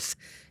worth,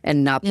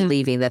 and not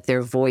believing that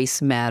their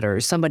voice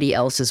matters. Somebody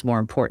else is more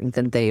important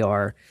than they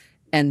are.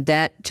 And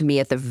that, to me,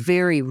 at the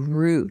very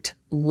root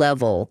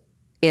level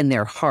in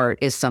their heart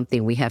is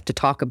something we have to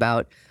talk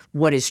about.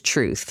 What is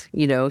truth?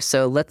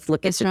 So let's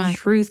look at the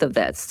truth of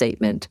that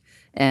statement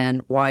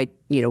and why,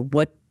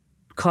 what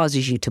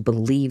causes you to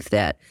believe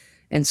that.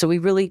 And so we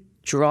really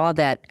draw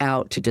that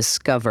out to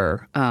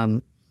discover,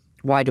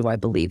 why do I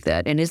believe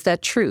that? And is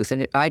that truth?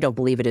 And I don't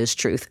believe it is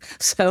truth.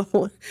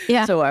 So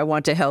I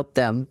want to help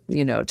them,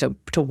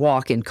 to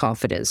walk in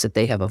confidence that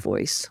they have a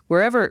voice,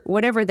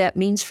 whatever that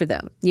means for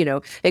them.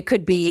 It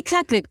could be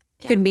exactly.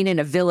 It could mean in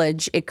a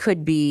village. It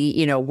could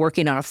be,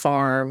 working on a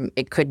farm.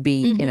 It could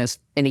be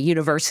in a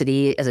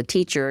university as a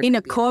teacher. In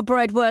a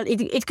corporate world,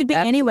 it could be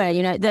anywhere.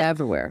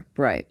 Everywhere,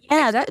 right?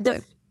 Yeah,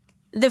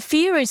 the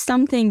fear is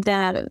something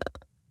that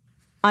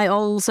I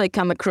also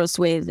come across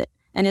with,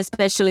 and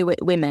especially with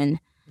women.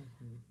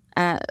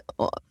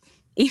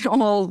 In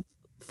all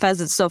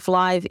facets of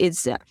life,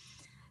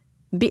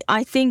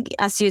 I think,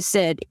 as you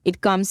said,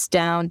 it comes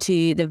down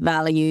to the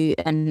value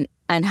and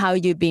how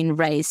you've been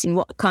raised, in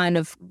what kind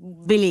of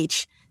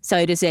village,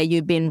 so to say,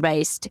 you've been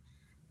raised.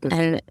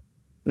 And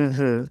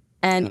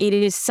it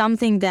is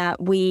something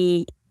that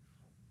we,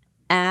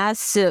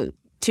 as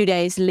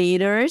today's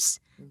leaders,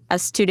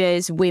 as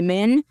today's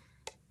women,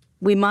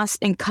 we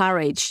must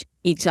encourage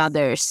each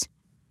others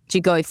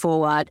to go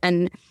forward.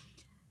 And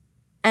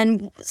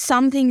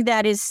something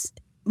that is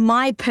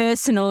my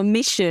personal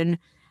mission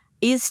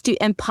is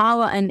to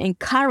empower and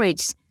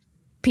encourage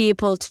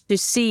people to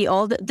see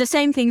all the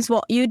same things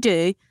what you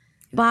do,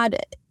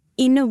 but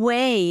in a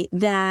way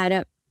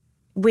that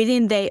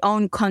within their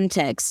own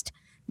context,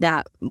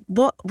 that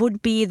what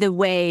would be the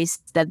ways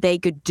that they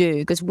could do,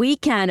 because we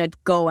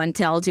cannot go and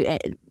tell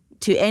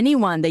to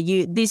anyone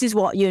that this is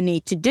what you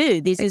need to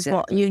do, this is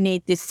what you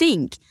need to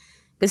think,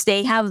 because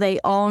they have their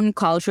own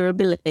cultural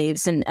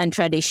beliefs and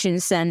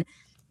traditions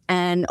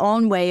and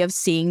own way of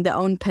seeing their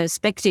own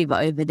perspective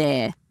over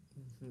there.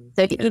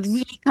 So it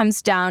really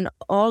comes down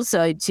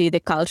also to the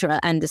cultural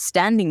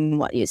understanding,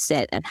 what you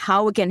said, and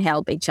how we can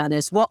help each other.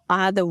 What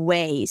are the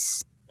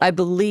ways? I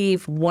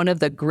believe one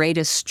of the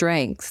greatest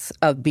strengths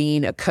of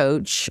being a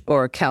coach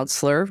or a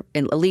counselor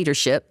in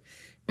leadership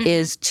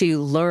is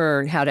to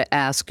learn how to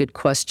ask good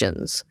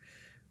questions.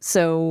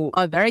 So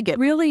very good.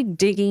 Really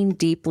digging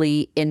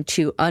deeply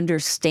into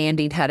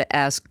understanding how to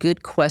ask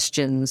good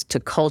questions to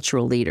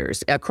cultural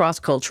leaders,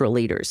 cross-cultural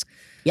leaders.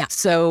 Yeah.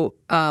 So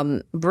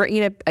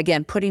bringing it,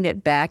 again, putting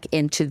it back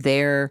into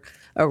their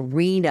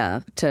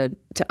arena to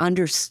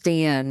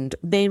understand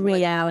their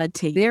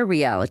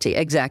reality.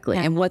 Exactly.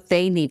 And what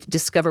they need,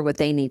 discover what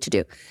they need to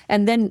do.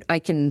 And then I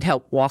can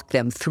help walk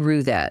them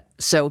through that.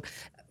 So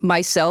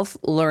myself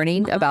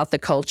learning about the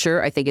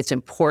culture, I think it's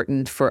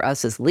important for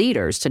us as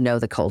leaders to know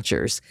the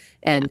cultures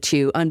and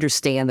to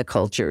understand the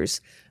cultures.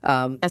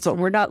 That's what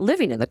we're not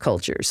living in the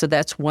culture. So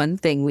that's one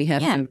thing we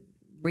have to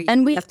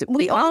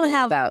we all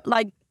have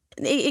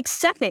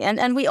exactly.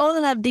 And we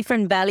all have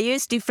different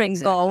values,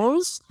 different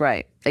goals.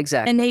 Right,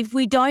 exactly. And if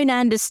we don't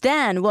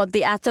understand what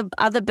the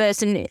other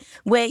person,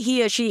 where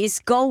he or she is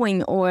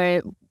going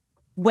or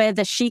where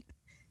she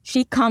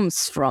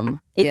comes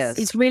from,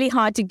 it's really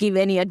hard to give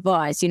any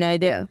advice. So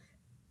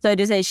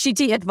to say,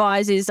 shitty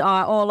advices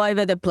are all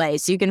over the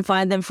place. You can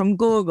find them from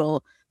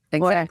Google.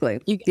 Exactly.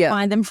 You can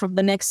find them from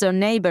the next door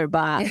neighbor,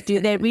 but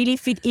do they really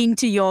fit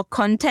into your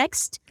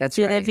context?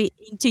 Do they fit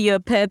into your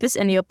purpose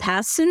and your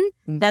passion?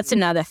 That's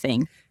another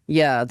thing.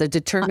 Yeah, the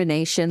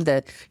determination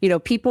that,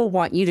 people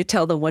want you to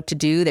tell them what to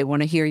do. They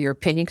want to hear your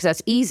opinion because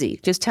that's easy.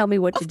 Just tell me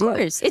what to do. Of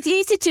course. It's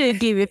easy to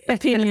give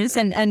opinions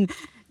and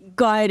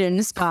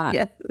guidance,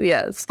 but,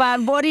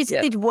 but what is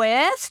it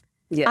worth?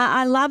 Yeah.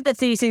 I love the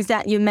thesis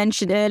that you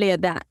mentioned earlier,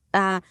 that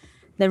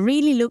they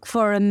really look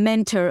for a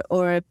mentor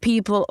or a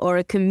people or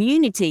a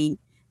community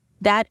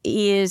that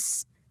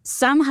is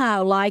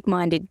somehow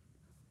like-minded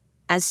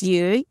as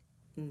you,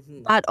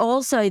 but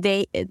also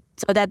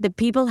so that the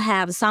people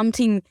have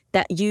something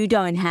that you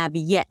don't have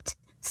yet,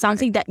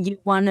 something that you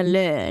want to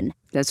learn.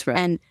 That's right.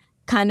 And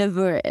kind of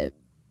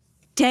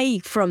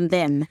take from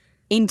them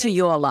into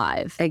your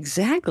life.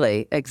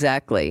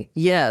 Exactly.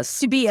 Yes.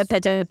 To be a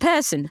better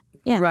person.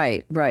 Yeah.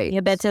 Right. Be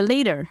a better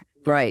leader.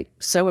 Right.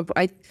 So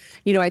I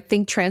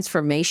think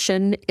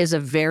transformation is a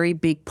very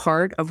big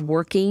part of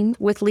working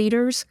with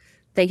leaders.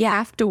 They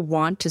have to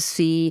want to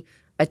see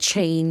a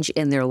change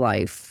in their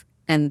life.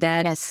 And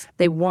that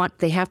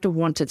they have to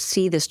want to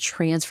see this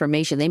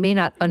transformation. They may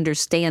not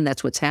understand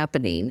that's what's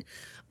happening,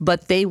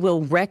 but they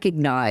will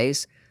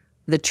recognize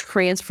the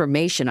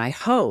transformation, I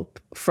hope,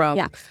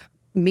 from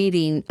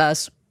meeting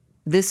us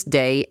this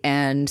day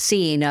and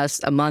seeing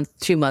us a month,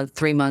 2 months,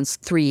 3 months,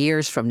 3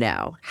 years from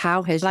now.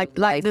 How has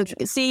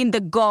seeing the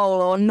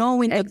goal or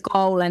knowing the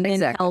goal and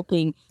then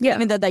helping,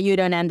 even though that you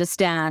don't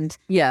understand.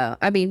 Yeah,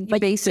 I mean,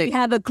 but you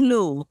have a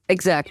clue.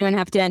 Exactly. You don't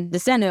have to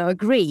understand or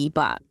agree,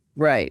 but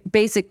right,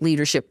 basic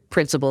leadership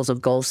principles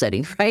of goal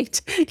setting, right?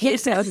 You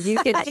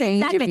can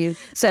change if you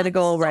set a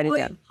goal, write it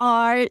down.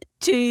 Hard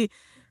to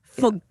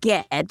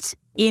forget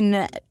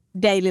in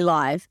daily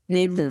life.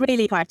 It's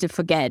really hard to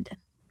forget.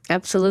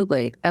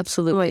 Absolutely.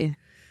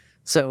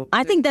 So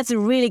I think that's a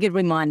really good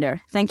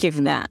reminder. Thank you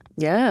for that.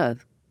 Yeah,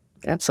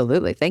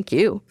 absolutely. Thank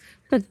you.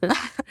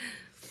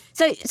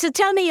 So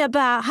tell me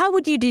about, how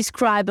would you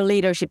describe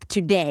leadership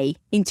today,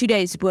 in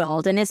today's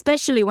world, and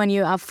especially when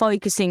you are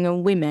focusing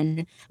on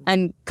women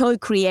and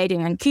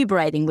co-creating and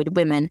cooperating with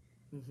women?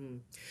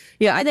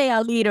 Yeah, are they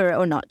a leader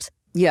or not?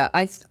 Yeah,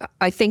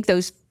 I think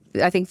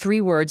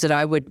 3 words that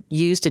I would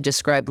use to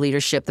describe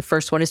leadership. The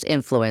first one is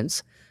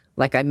influence.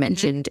 Like I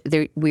mentioned,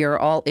 we are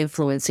all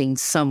influencing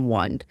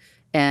someone,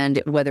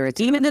 and whether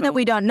it's even that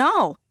we don't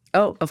know.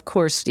 Oh, of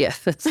course,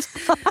 yes.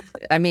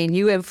 I mean,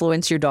 you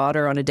influence your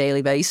daughter on a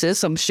daily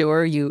basis. I'm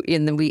sure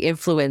we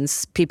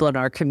influence people in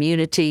our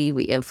community.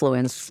 We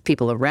influence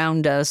people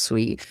around us.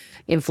 We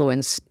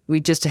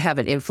just have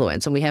an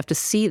influence, and we have to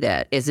see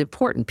that as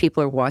important.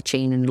 People are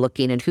watching and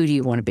looking, and who do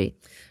you want to be?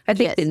 I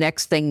think the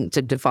next thing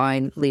to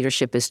define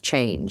leadership is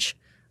change.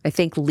 I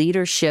think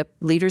leaders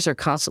are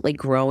constantly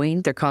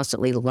growing. They're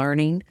constantly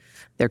learning.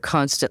 They're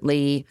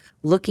constantly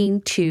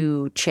looking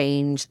to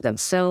change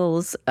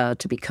themselves,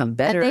 to become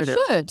better. And they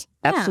should.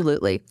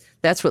 Absolutely.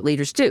 That's what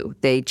leaders do.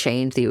 They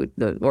change the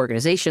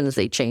organizations,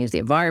 they change the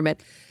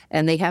environment,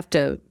 and they have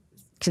to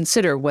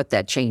consider what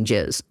that change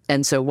is.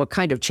 And so what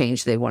kind of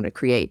change they want to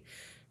create.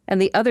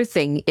 And the other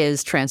thing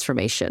is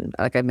transformation.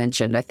 Like I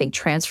mentioned, I think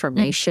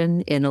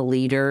transformation in a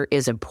leader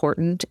is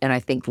important. And I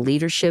think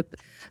leadership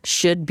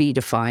should be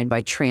defined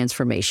by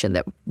transformation,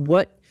 that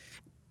what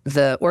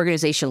the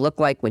organization looked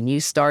like when you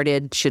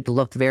started should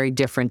look very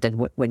different than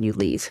when you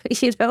leave,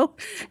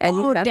 And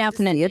you have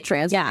definitely to see a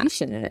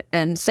transformation in it.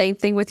 And same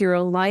thing with your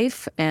own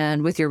life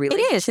and with your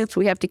relationships.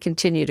 We have to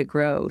continue to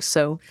grow.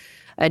 So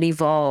and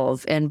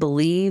evolve and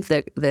believe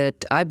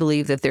that I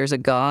believe that there's a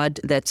God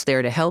that's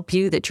there to help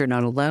you, that you're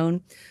not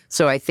alone.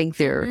 So I think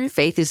their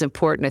faith is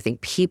important. I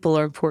think people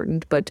are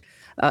important, but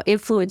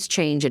influence,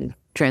 change, and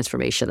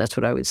transformation, that's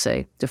what I would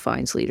say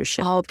defines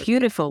leadership. Oh,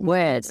 beautiful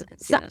words.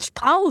 Such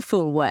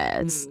powerful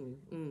words.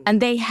 And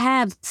they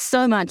have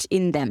so much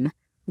in them.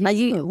 Like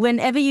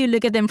whenever you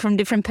look at them from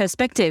different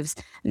perspectives,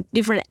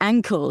 different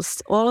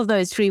angles, all of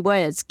those 3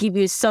 words give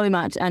you so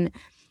much and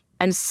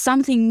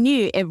something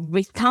new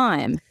every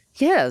time.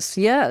 Yes.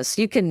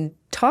 You can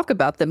talk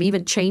about them,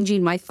 even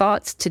changing my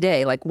thoughts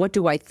today. Like, what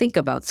do I think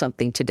about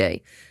something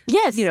today?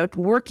 Yes.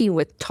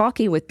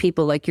 Talking with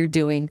people like you're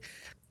doing,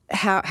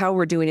 how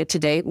we're doing it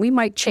today, we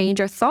might change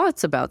our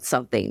thoughts about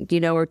something,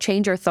 or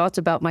change our thoughts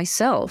about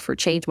myself, or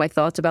change my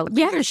thoughts about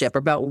leadership or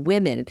about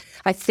women.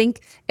 I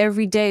think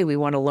every day we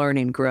want to learn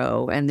and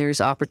grow, and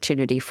there's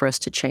opportunity for us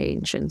to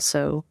change. And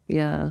so,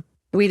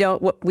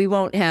 we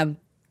won't have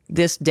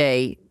this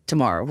day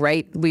tomorrow,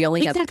 right? We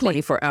only have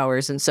 24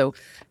 hours. And so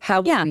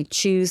how will we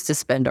choose to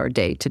spend our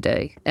day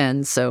today?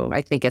 And so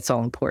I think it's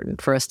all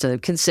important for us to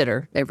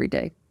consider every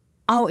day.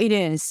 Oh, it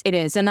is. It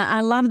is. And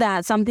I love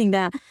that. Something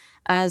that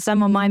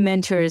some of my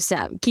mentors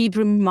keep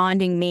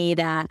reminding me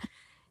that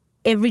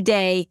every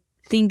day,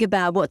 think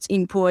about what's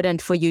important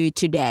for you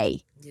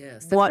today.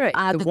 Yes. What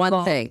are the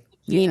one thing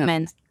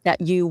that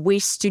you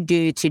wish to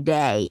do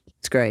today?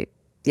 It's great.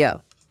 Yeah.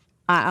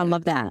 I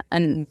love that.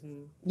 And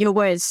your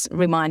words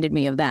reminded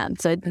me of that.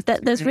 So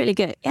that's really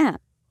good. Yeah.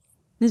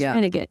 That's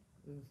really good.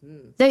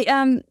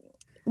 So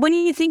when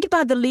you think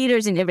about the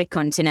leaders in every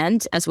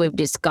continent, as we've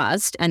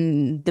discussed,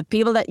 and the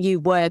people that you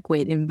work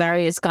with in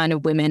various kind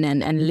of women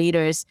and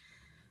leaders,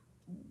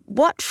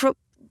 what from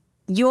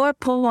your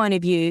point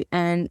of view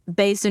and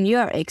based on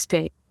your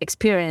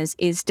experience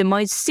is the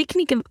most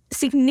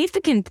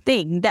significant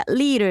thing that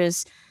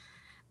leaders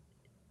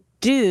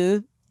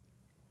do,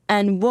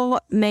 and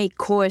what may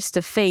cause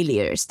the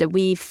failures that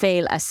we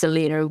fail as a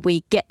leader,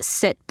 we get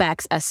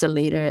setbacks as a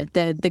leader,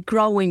 the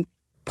growing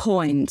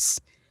points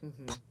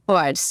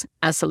towards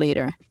as a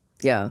leader?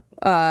 Yeah,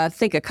 I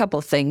think a couple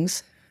of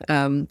things.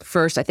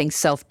 First, I think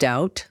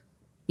self-doubt.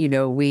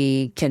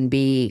 We can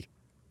be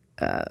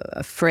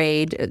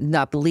afraid,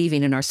 not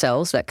believing in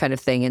ourselves, that kind of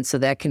thing. And so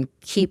that can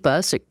keep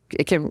us, it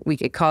can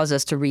cause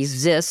us to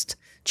resist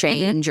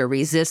change or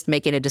resist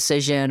making a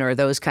decision or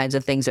those kinds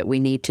of things that we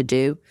need to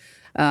do.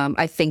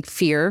 I think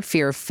fear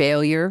of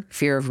failure,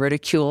 fear of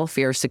ridicule,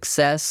 fear of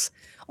success,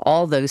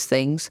 all those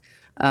things.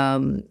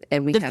 And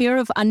we the fear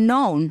of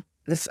unknown.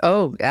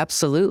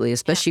 Absolutely,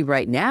 especially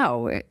right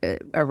now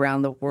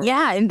around the world.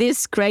 Yeah, in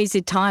this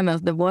crazy time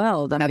of the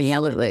world.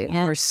 Absolutely.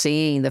 Yeah. We're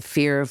seeing the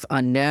fear of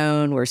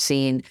unknown. We're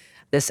seeing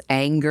this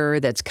anger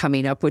that's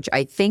coming up, which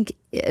I think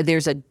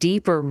there's a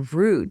deeper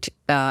root,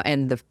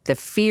 and the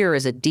fear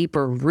is a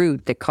deeper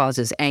root that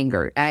causes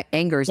anger.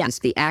 Anger is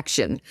just the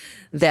action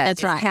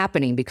that's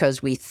happening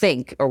because we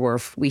think or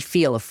we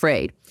feel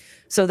afraid.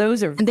 So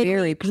those are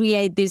they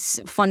create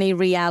this funny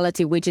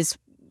reality, which is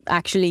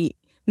actually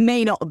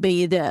may not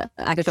be the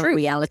actual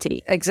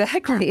reality.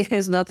 Exactly. It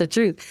is not the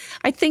truth.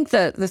 I think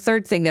the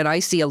third thing that I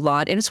see a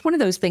lot, and it's one of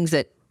those things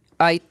that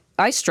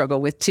I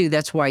struggle with too.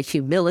 That's why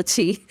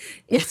humility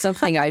is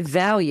something I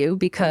value,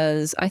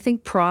 because I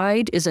think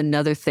pride is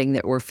another thing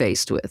that we're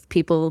faced with.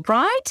 People.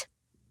 Pride?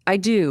 I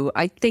do.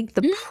 I think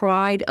the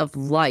pride of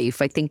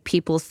life, I think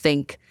people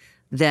think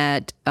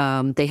that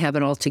they have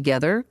it all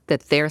together,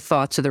 that their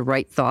thoughts are the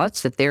right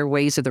thoughts, that their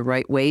ways are the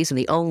right ways and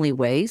the only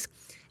ways.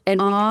 And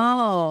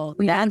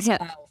that's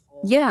powerful.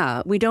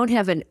 Yeah, we don't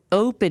have an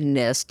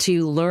openness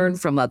to learn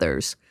from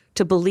others,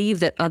 to believe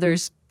that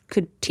others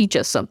could teach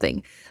us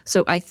something.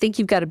 So I think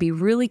you've got to be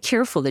really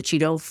careful that you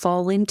don't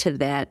fall into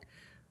that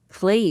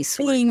place.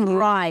 Being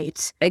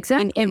right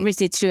in every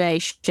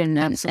situation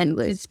and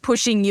it's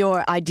pushing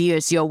your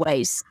ideas, your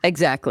ways.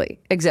 Exactly.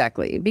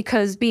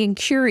 Because being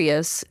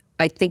curious,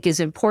 I think, is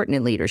important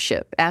in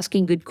leadership.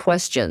 Asking good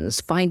questions,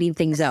 finding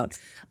things out.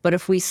 But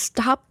if we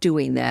stop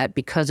doing that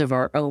because of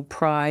our own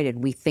pride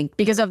and we think...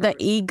 Because of the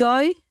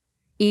ego,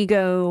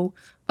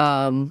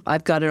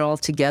 I've got it all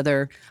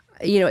together.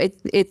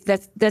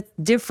 That's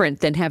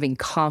different than having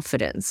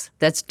confidence.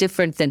 That's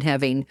different than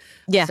having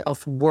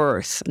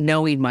self-worth,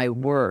 knowing my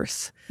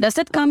worth. Does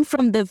that come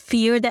from the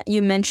fear that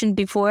you mentioned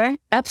before?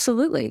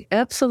 Absolutely.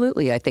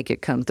 I think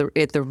it comes.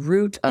 The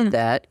root of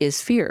that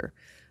is fear.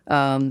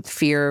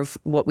 Fear of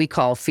what we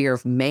call fear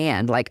of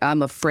man. Like,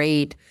 I'm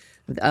afraid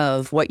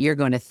of what you're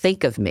going to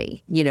think of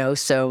me,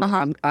 so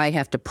I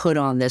have to put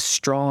on this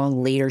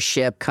strong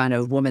leadership kind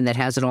of woman that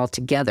has it all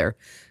together,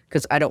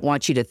 because I don't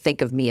want you to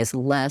think of me as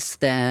less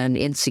than,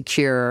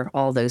 insecure,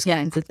 all those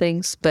kinds of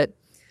things. But,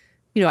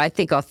 I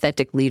think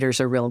authentic leaders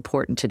are real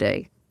important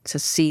today, to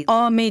see.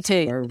 Oh, me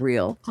too. Are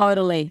real.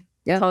 Totally.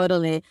 Yeah.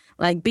 Totally.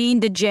 Like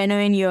being the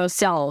genuine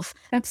yourself,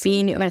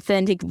 being an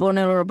authentic,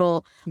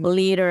 vulnerable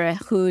leader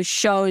who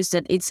shows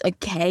that it's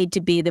okay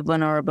to be the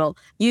vulnerable.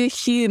 You're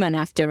human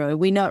after all.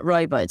 We're not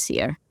robots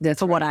here.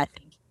 That's what I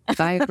think.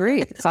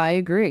 I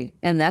agree.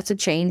 And that's a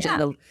change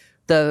in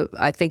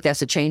I think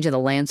that's a change in the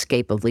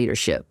landscape of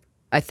leadership.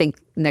 I think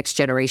next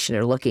generation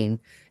are looking,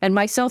 and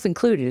myself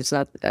included, it's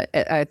not,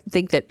 I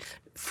think that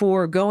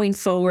for going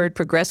forward,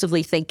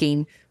 progressively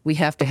thinking, we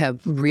have to have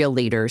real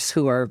leaders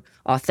who are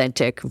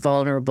authentic,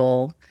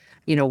 vulnerable,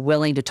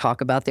 willing to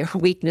talk about their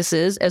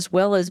weaknesses as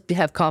well as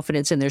have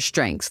confidence in their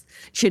strengths,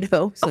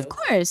 So, of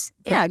course.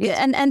 Yeah.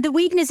 And the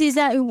weakness is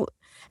that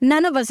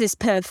none of us is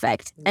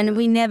perfect and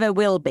we never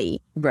will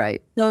be.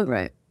 Right. So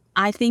right.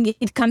 I think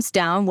it comes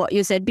down what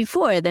you said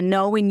before, the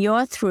knowing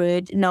your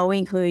truth,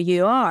 knowing who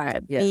you are,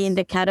 being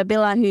the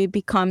caterpillar who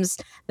becomes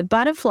the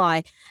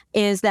butterfly,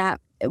 is that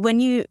when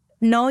you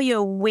know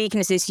your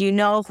weaknesses, you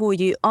know who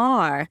you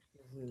are.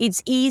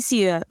 It's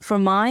easier,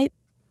 from my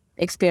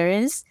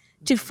experience,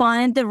 to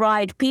find the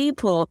right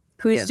people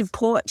who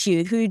support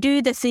you, who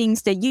do the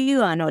things that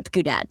you are not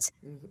good at.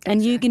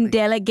 And you can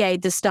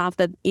delegate the stuff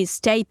that is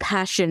state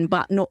passion,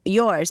 but not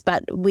yours.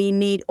 But we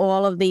need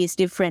all of these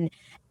different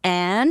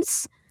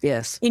ants.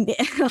 Yes.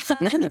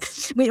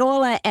 We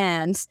all are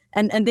ants.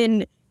 And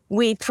then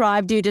we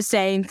try to do the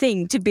same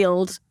thing to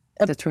build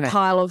a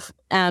pile of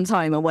ants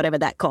home, or whatever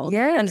that called.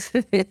 Yes.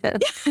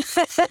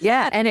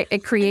 And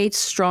it creates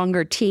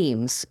stronger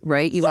teams,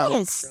 right?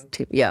 Yes.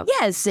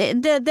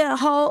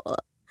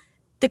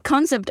 The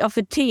concept of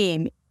a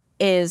team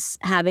is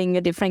having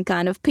a different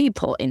kind of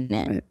people in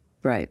it.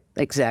 Right.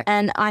 Exactly.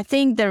 And I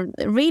think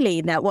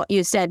that what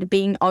you said,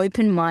 being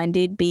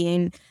open-minded,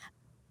 being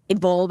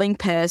evolving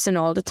person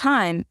all the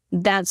time,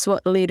 that's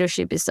what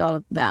leadership is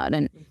all about.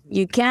 And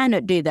you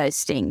cannot do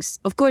those things.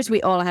 Of course, we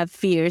all have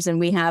fears and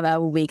we have our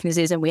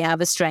weaknesses and we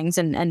have our strengths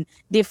and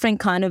different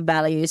kind of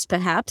values,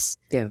 perhaps.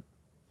 Yeah.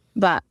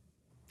 But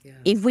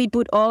if we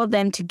put all of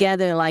them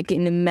together like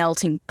in a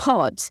melting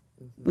pot,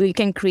 we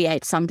can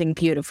create something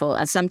beautiful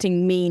and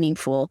something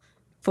meaningful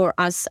for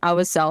us,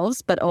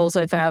 ourselves, but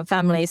also for our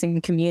families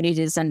and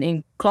communities and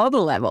in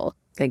global level.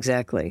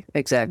 Exactly.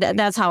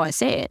 That's how I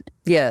say it.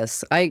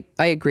 Yes, I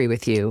agree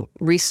with you.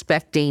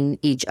 Respecting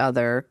each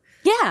other.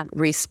 Yeah.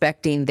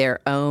 Respecting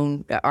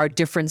our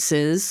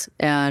differences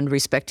and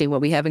respecting what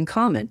we have in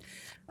common.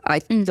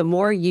 The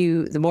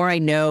more I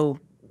know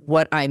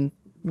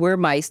where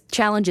my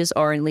challenges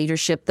are in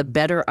leadership, the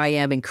better I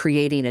am in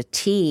creating a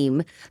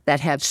team that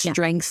have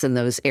strengths in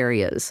those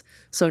areas.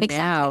 So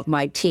now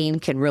my team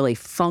can really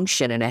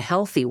function in a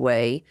healthy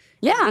way.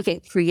 Yeah. We can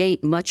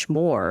create much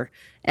more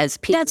as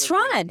people. That's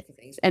right.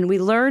 And we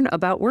learn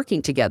about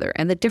working together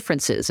and the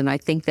differences. And I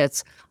think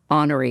that's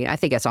honoring. I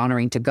think it's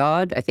honoring to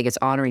God. I think it's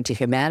honoring to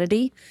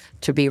humanity,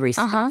 to be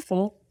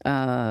respectful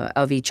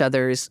of each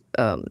other's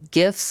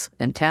gifts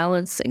and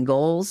talents and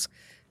goals.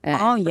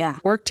 And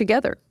work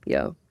together.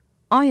 Yeah.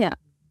 Oh, yeah.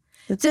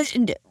 So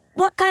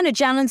what kind of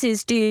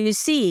challenges do you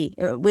see?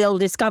 We'll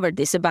discover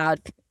this about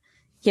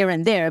here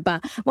and there.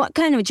 But what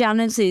kind of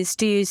challenges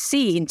do you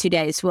see in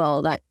today's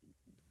world, like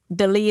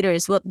the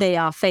leaders, what they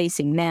are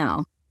facing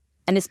now,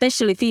 and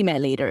especially female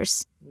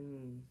leaders?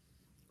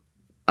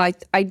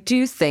 I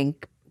do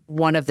think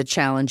one of the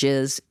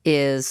challenges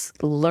is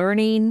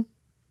learning,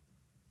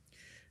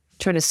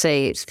 trying to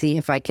see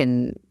if I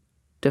can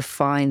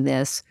define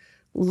this,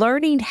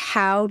 learning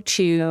how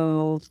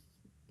to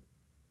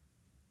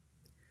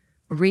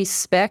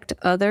respect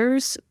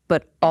others,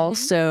 but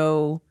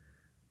also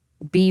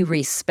be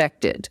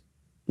respected,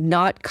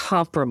 not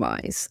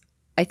compromise.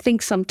 I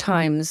think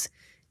sometimes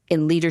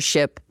in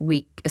leadership,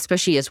 we,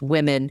 especially as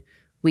women,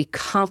 we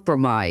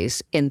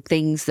compromise in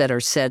things that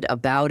are said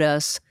about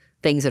us,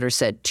 things that are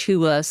said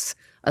to us,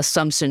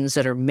 assumptions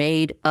that are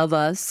made of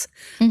us.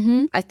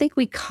 I think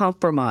we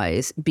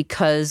compromise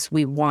because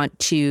we want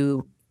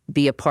to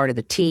be a part of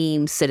the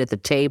team, sit at the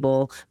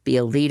table, be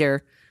a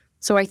leader.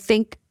 So I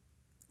think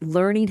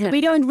learning how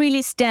We don't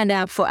really stand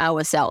up for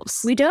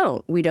ourselves. we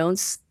don't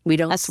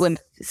As women.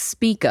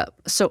 speak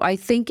up. So I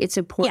think it's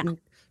important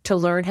to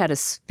learn how to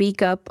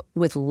speak up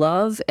with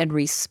love and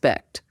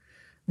respect,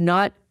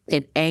 not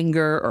in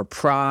anger or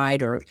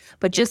pride,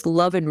 but just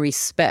love and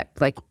respect.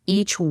 Like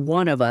each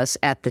one of us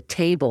at the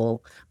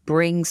table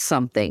brings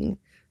something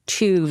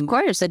to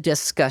the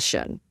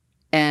discussion,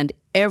 and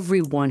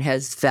everyone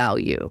has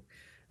value,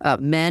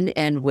 men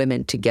and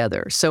women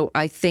together. So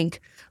I think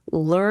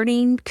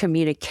learning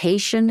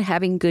communication,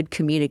 having good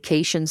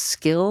communication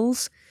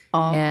skills,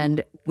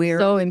 and we're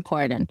So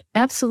important.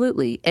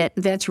 absolutely,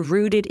 that's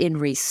rooted in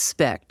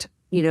respect.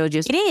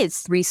 Just It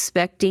is.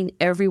 respecting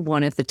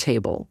everyone at the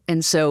table.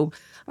 And so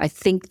I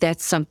think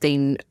that's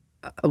something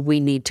we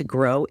need to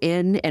grow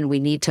in, and we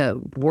need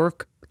to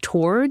work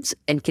towards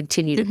and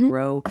continue to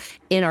grow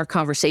in our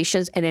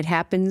conversations. And it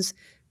happens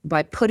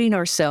by putting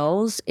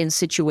ourselves in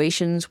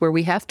situations where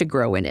we have to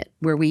grow in it,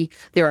 where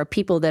there are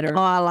people that are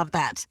I love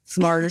that.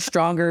 smarter,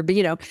 stronger, but,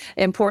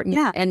 important,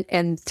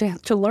 and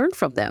to learn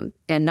from them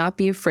and not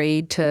be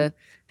afraid to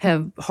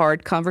have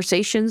hard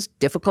conversations,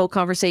 difficult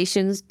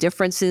conversations,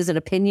 differences in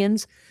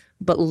opinions,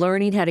 but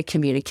learning how to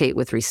communicate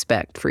with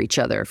respect for each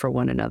other, for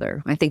one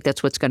another. I think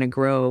that's what's going to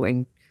grow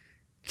and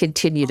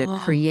continue to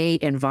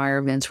create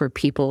environments where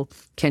people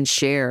can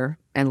share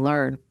and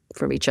learn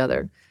from each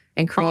other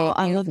and create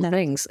I love that.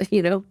 things,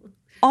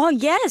 Oh,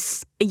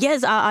 yes.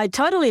 Yes, I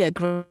totally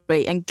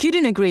agree and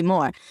couldn't agree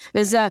more.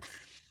 There's oh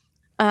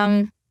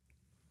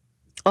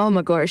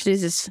my gosh,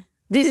 this is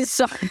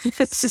so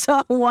this is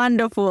so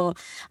wonderful.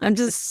 I'm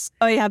just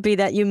so happy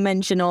that you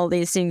mentioned all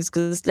these things,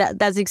 because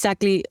that's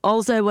exactly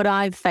also what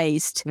I've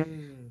faced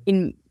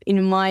in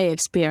my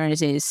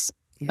experiences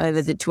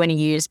over the 20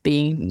 years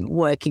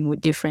working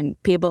with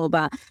different people,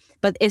 but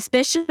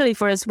especially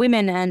for us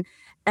women,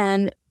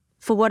 and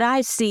for what I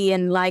see,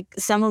 and like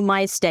some of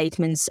my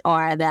statements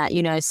are that,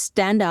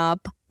 stand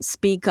up,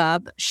 speak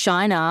up,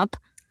 shine up.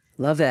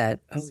 Love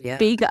that. Oh, yeah.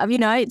 Speak up,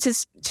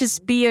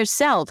 just be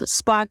yourself,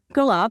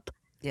 sparkle up,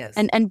 Yes.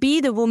 and be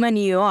the woman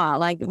you are,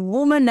 like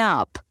woman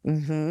up.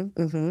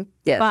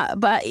 Yes.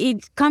 But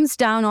it comes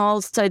down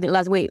also,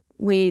 last week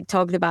we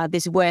talked about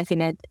this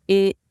worthiness.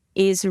 It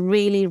is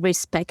really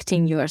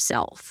respecting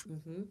yourself,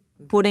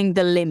 putting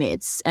the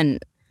limits, and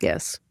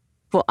Yes.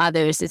 for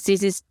others, this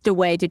is the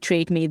way to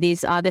treat me.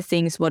 These are the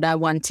things what I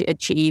want to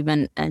achieve,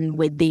 and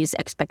with these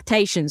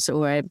expectations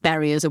or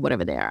barriers or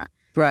whatever they are.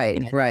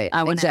 Right. Right.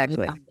 I wanna-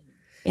 Exactly.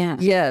 Yeah.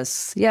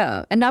 Yes.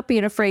 Yeah. And not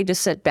being afraid to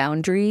set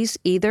boundaries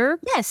either.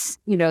 Yes.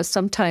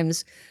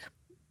 Sometimes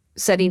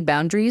setting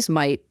boundaries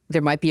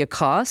there might be a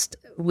cost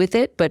with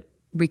it, but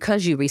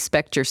because you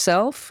respect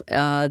yourself,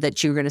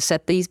 that you're going to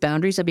set these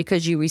boundaries, and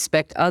because you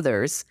respect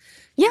others,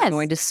 Yes. you're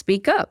going to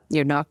speak up.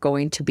 You're not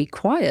going to be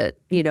quiet,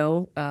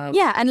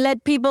 Yeah, and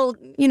let people,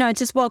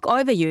 just walk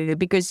over you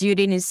because you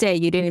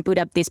didn't put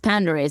up these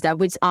boundaries that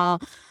which are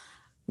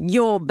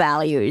your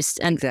values,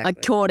 and Exactly.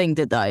 according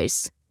to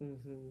those.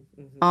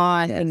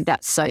 I think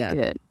that's so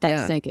good.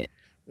 That's so good.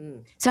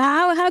 So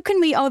how can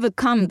we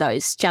overcome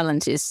those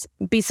challenges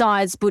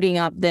besides putting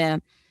up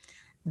the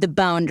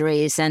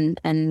boundaries and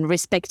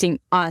respecting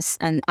us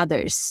and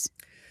others?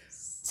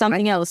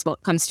 Something else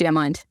what comes to your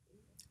mind?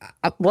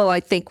 Well, I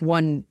think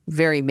one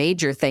very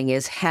major thing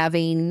is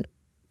having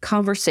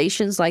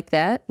conversations like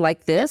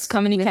this.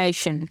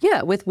 Communication.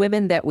 Yeah, with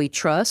women that we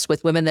trust,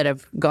 with women that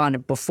have gone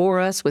before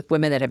us, with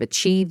women that have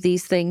achieved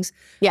these things.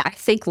 Yeah. I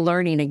think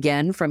learning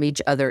again from each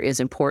other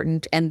is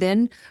important. And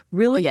then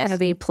really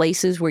having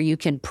places where you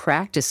can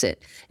practice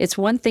it. It's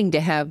one thing to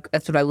have,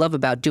 that's what I love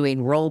about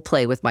doing role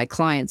play with my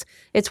clients.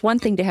 It's one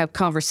thing to have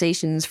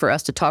conversations for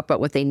us to talk about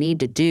what they need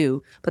to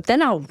do, but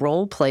then I'll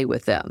role play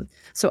with them.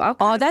 So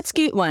That's a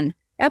good one.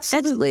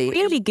 absolutely. That's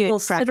really good We'll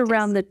sit practice.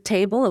 around the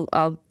table.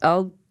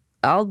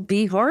 I'll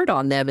be hard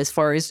on them as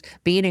far as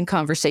being in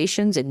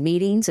conversations and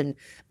meetings and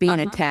being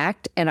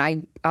attacked, and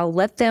I'll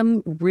let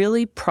them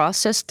really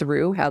process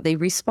through how they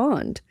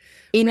respond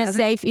In a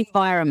safe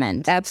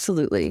environment.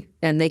 Absolutely,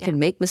 and they can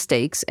make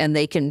mistakes, and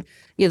they can,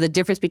 the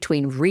difference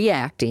between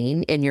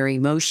reacting in your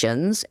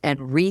emotions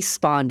and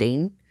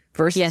responding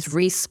versus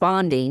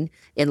responding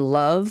in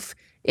love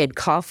in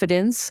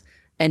confidence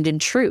and in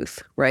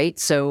truth, right?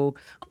 So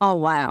Oh,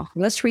 wow.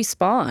 let's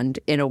respond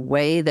in a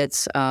way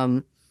that's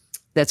going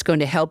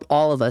to help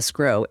all of us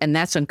grow. And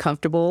that's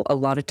uncomfortable a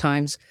lot of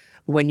times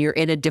when you're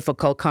in a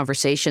difficult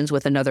conversations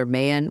with another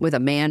man, with a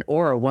man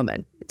or a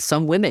woman.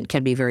 Some women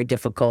can be very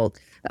difficult,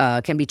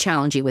 can be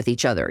challenging with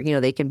each other.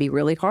 They can be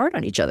really hard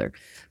on each other.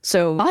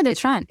 So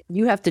That's right.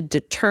 you have to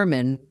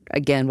determine,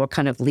 again, what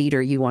kind of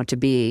leader you want to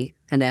be.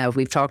 And now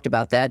we've talked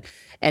about that.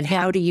 And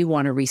how do you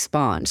want to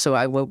respond? So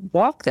I will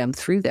walk them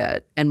through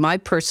that. And my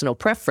personal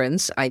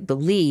preference, I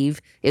believe,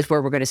 is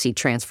where we're going to see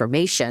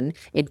transformation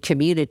in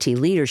community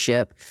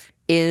leadership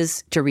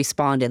is to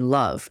respond in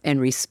love and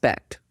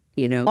respect,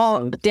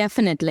 Oh,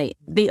 definitely.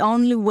 The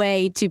only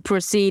way to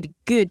proceed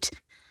good,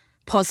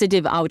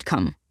 positive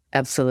outcome.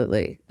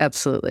 Absolutely.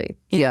 Absolutely.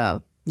 Yeah.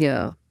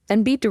 Yeah.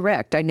 And be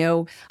direct. I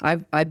know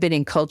I've been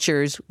in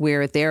cultures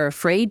where they're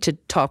afraid to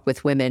talk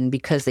with women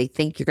because they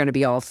think you're going to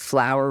be all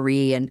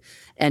flowery and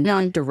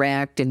not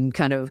direct and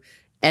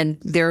and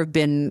there have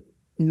been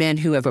men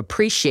who have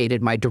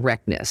appreciated my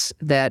directness,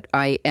 that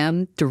I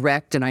am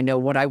direct and I know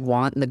what I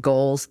want and the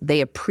goals.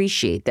 They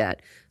appreciate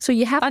that. So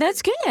you have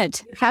that's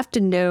good. You have to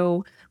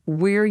know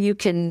where you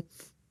can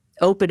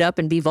open up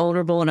and be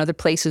vulnerable and other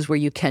places where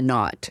you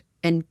cannot.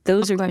 And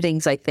those are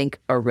things I think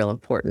are real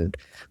important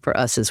for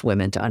us as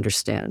women to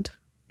understand.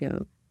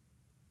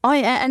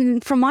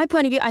 And from my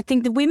point of view, I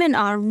think the women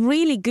are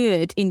really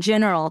good in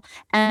general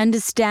at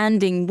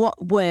understanding what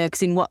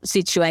works in what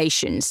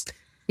situations.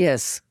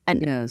 Yes.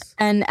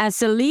 And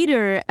as a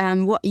leader,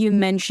 what you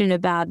mentioned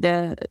about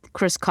the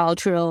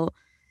cross-cultural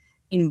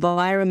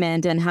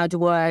environment and how to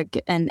work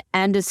and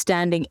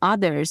understanding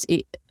others,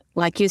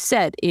 like you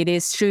said, it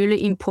is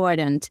truly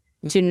important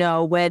to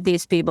know where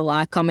these people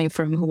are coming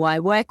from who I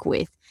work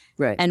with.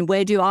 Right. And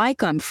where do I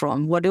come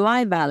from? What do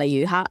I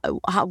value?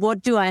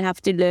 What do I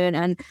have to learn?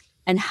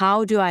 And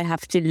how do I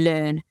have to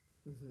learn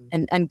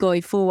and go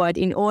forward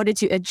in order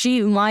to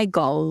achieve my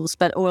goals,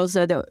 but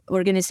also the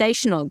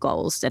organizational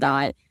goals that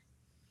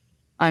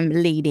I'm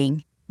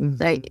leading.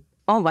 Like,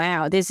 oh,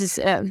 wow, this is,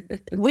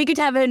 we could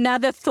have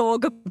another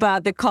talk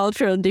about the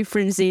cultural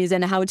differences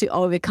and how to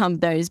overcome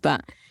those.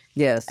 But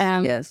yes.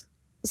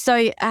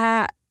 So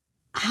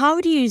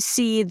how do you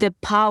see the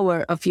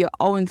power of your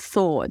own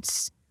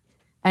thoughts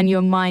and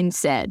your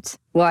mindset?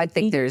 Well, I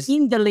think there's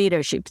in the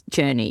leadership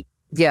journey.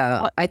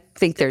 Yeah, I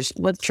think there's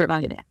what's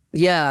about it.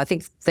 Yeah,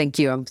 thank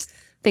you. I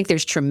think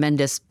there's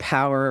tremendous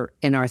power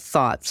in our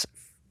thoughts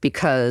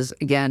because,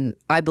 again,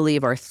 I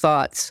believe our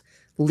thoughts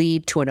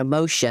lead to an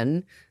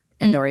emotion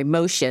and our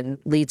emotion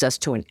leads us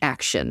to an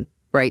action,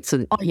 right?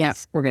 So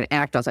we're going to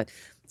act on that.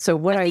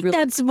 So I think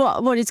that's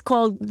what is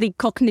called the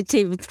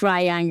cognitive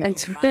triangle.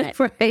 That's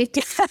right.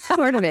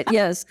 Part of it,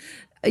 yes.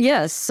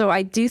 Yes. So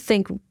I do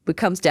think it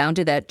comes down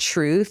to that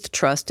truth,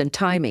 trust, and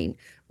timing.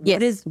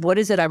 Yes. What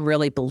is it I'm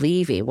really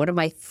believing? What am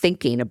I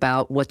thinking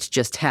about what's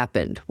just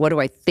happened? What do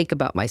I think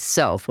about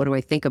myself? What do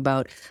I think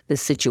about the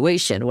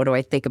situation? What do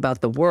I think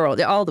about the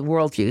world? All the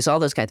worldviews, all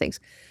those kind of things.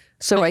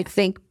 So I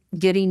think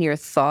getting your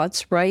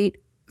thoughts right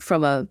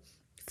from a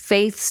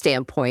faith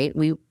standpoint,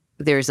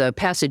 there's a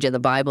passage in the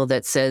Bible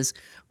that says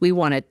we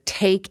want to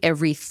take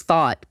every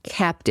thought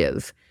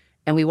captive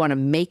and we want to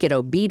make it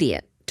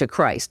obedient to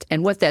Christ.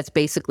 And what that's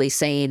basically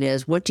saying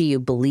is, what do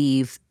you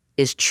believe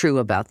is true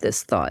about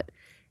this thought?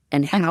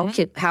 And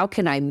how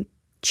can I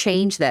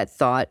change that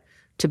thought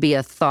to be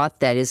a thought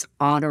that is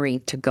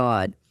honoring to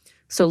God?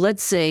 So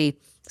let's say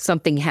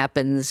something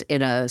happens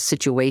in a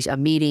situation, a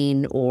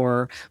meeting,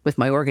 or with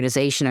my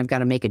organization, I've got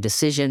to make a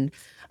decision,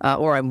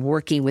 or I'm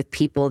working with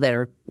people that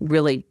are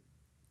really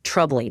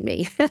troubling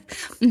me,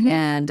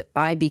 and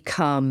I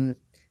become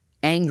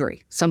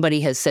angry.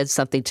 Somebody has said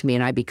something to me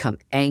and I become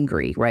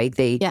angry, right?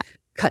 They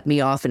cut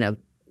me off in a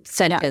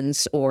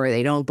sentence or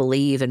they don't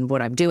believe in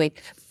what I'm doing.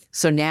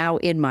 So now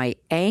in my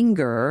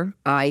anger,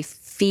 I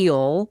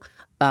feel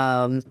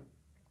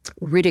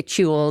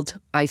ridiculed.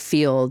 I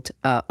feel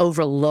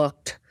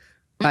overlooked.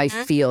 I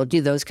feel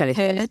those kind of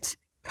things.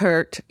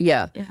 Hurt.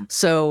 Yeah.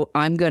 So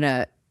I'm going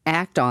to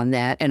act on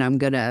that and I'm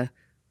going to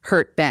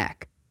hurt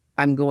back.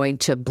 I'm going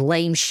to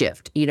blame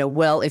shift.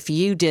 Well, if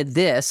you did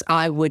this,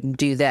 I wouldn't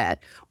do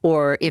that.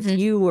 Or if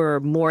you were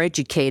more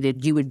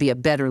educated, you would be a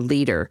better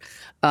leader.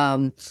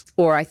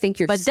 Or I think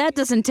you're... But that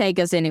doesn't take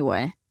us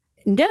anywhere.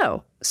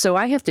 No. So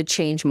I have to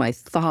change my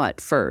thought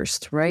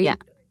first, right? Yeah.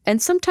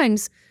 And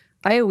sometimes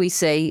I always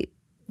say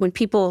when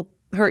people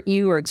hurt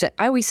you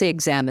I always say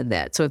examine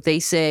that. So if they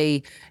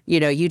say, you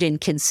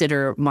didn't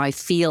consider my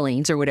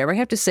feelings or whatever, I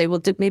have to say,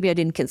 well, maybe I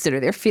didn't consider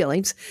their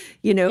feelings,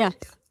 Yeah.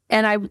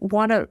 And I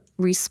want to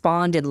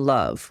respond in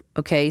love,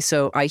 okay?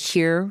 So I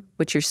hear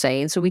what you're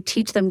saying. So we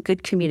teach them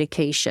good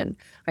communication.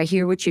 I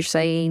hear what you're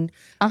saying,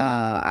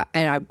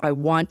 and I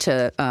want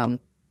to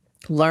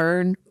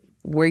learn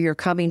where you're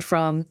coming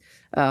from.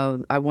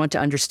 I want to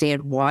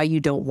understand why you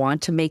don't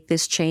want to make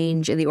this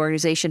change in the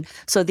organization.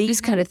 So these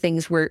kind of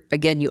things where,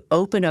 again, you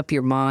open up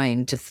your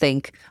mind to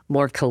think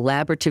more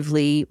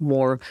collaboratively,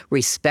 more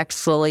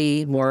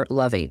respectfully, more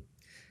loving.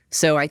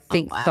 So I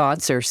think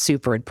thoughts are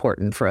super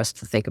important for us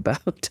to think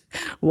about.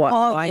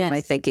 Why am I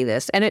thinking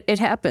this? And it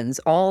happens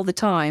all the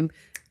time,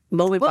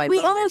 moment by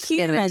we moment. all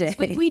humans.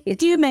 We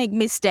do make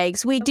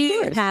mistakes. We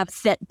do have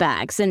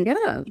setbacks, and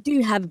we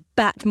do have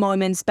bad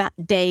moments, bad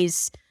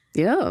days.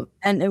 Yeah.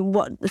 And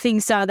what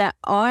things are that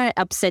are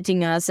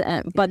upsetting us.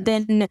 But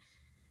then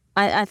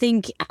I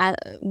think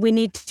we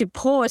need to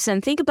pause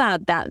and think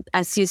about that,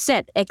 as you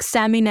said,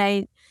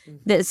 examine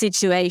the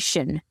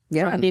situation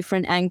from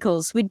different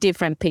angles with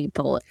different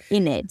people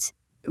in it.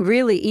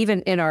 Really,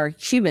 even in our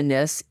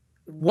humanness,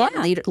 one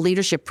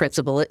leadership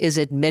principle is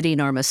admitting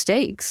our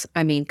mistakes.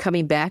 I mean,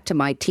 coming back to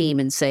my team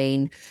and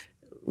saying,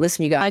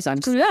 listen, you guys, I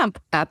screwed up.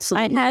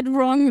 Absolutely. I had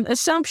wrong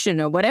assumption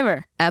or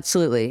whatever.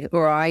 Absolutely.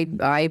 Or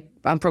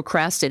I'm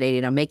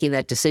procrastinating. I'm making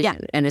that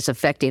decision and it's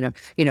affecting,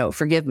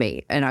 forgive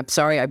me. And I'm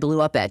sorry I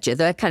blew up at you.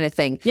 That kind of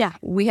thing. Yeah.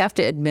 We have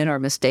to admit our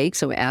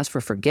mistakes and we ask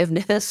for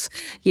forgiveness,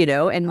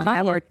 and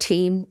have our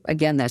team,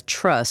 again, that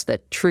trust,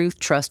 that truth,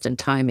 trust, and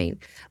timing.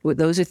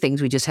 Those are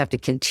things we just have to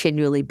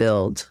continually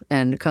build.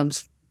 And it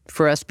comes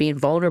for us being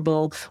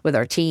vulnerable with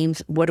our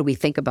teams. What do we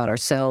think about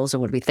ourselves and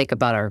what do we think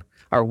about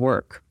our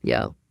work?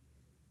 Yeah.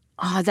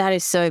 Oh, that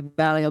is so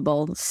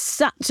valuable.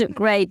 Such a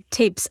great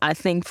tips, I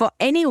think, for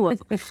any one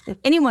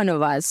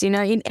of us, in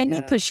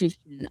any position.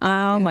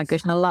 Oh my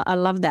gosh, I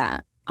love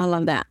that. I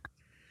love that.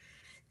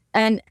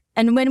 And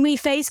when we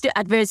face the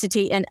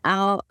adversity and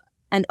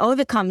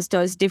overcomes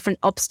those different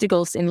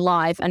obstacles in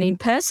life and in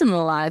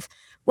personal life,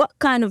 what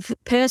kind of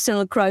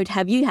personal growth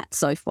have you had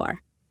so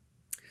far?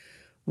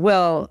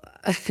 Well,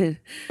 I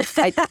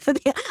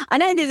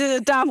know this is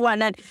a tough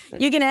one, and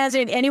you can answer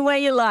it any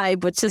way you like,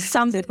 but just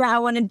something I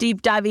want to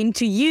deep dive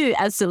into you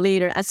as a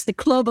leader, as the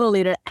global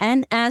leader,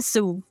 and as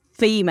a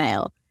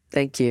female.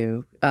 Thank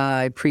you.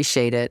 I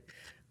appreciate it.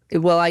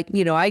 Well,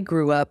 I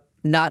grew up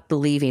not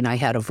believing I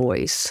had a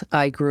voice.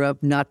 I grew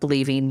up not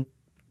believing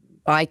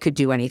I could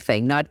do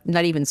anything, not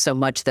even so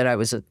much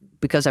that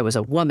because I was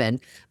a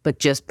woman, but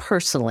just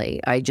personally.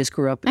 I just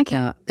grew up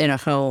in a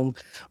home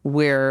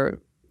where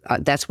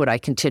that's what I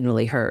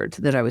continually heard,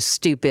 that I was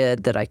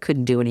stupid, that I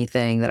couldn't do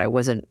anything, that I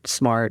wasn't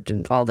smart,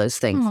 and all those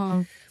things.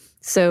 Aww.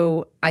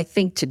 So I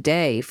think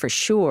today, for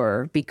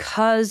sure,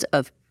 because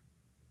of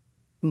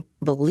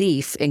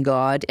belief in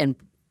God and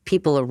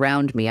people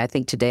around me, I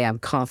think today I'm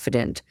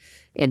confident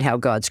in how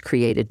God's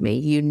created me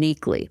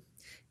uniquely.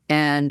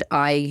 And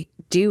I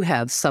do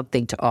have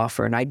something to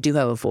offer, and I do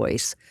have a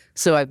voice.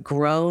 So I've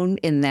grown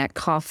in that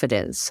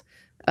confidence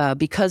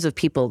because of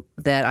people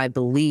that I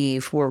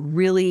believe were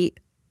really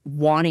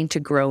wanting to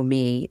grow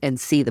me and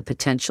see the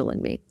potential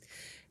in me.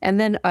 And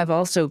then I've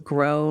also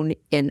grown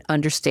in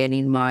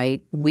understanding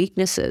my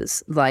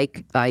weaknesses.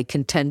 Like I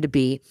can tend to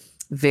be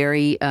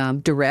very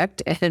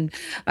direct, and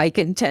I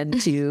can tend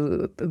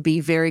to be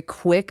a very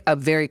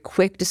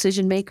quick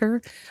decision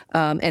maker,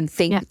 and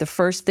think the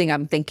first thing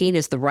I'm thinking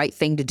is the right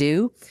thing to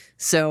do.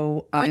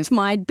 So which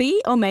might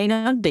be or may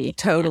not be.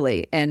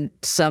 Totally. And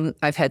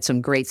I've had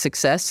some great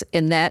success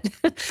in that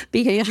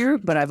behavior,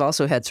 but I've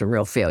also had some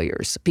real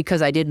failures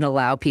because I didn't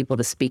allow people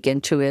to speak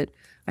into it.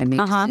 I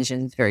made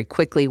decisions very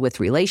quickly with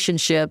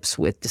relationships,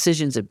 with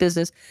decisions in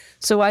business.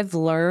 So I've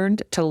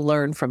learned to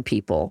learn from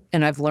people,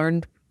 and I've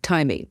learned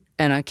timing.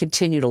 And I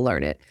continue to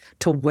learn it,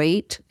 to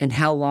wait and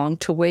how long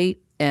to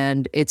wait.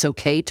 And it's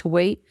okay to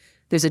wait.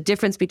 There's a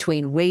difference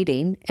between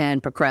waiting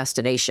and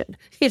procrastination,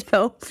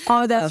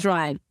 Oh, that's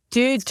right.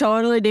 Two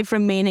totally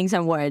different meanings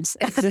and words.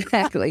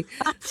 Exactly.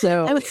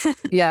 So,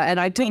 yeah. And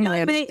I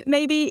totally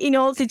maybe in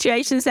all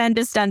situations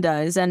understand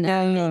those. And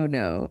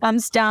no.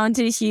 Comes down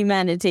to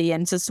humanity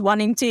and just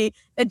wanting to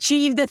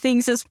achieve the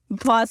things as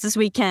fast as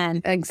we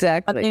can.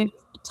 Exactly.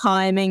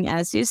 Timing,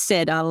 as you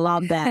said, I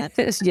love that.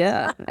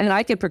 Yeah, and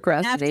I can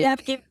procrastinate. You have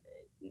to give,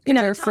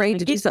 They're afraid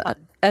to do something.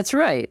 That's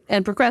right.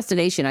 And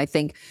procrastination, I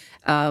think,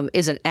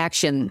 is an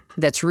action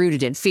that's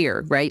rooted in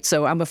fear, right?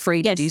 So I'm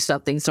afraid to do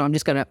something, so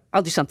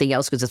I'll do something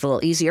else because it's a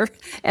little easier.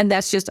 And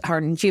that's just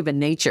our human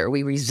nature.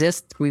 We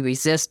resist,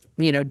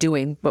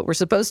 doing what we're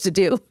supposed to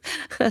do.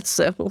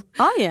 So.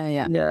 Oh,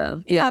 yeah.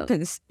 It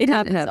happens. It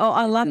happens. Oh,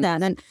 I love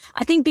that. And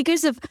I think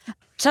because of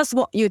just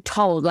what you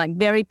told, like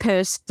very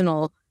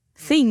personal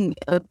thing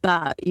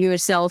about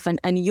yourself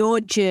and your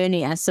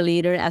journey as a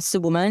leader, as a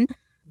woman,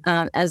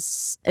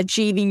 as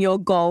achieving your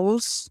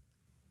goals,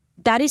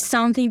 that is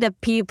something that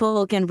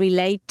people can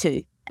relate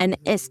to, and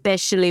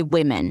especially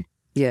women.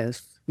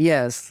 Yes.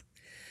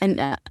 And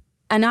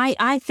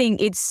I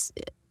think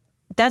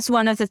that's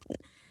one of the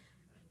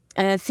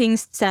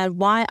things that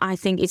why I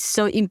think it's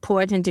so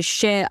important to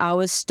share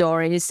our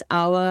stories,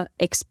 our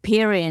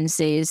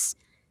experiences,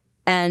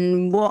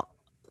 and what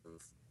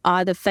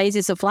are the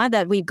phases of life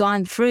that we've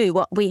gone through,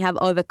 what we have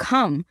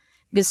overcome.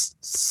 Because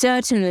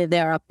certainly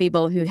there are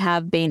people who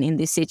have been in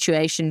this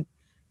situation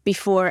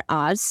before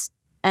us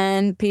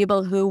and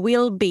people who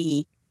will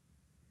be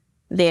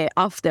there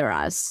after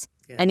us.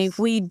 And if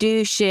we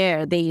do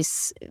share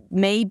these,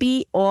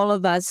 maybe all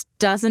of us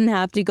doesn't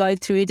have to go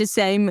through the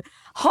same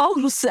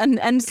holes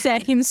and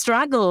same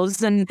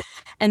struggles and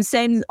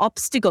same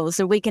obstacles,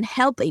 so we can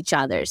help each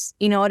others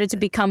in order to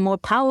become more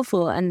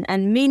powerful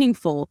and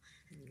meaningful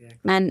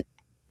and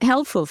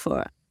helpful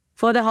for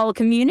the whole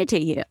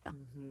community here,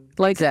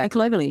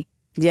 globally.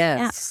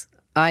 Yes,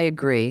 I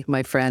agree,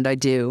 my friend. I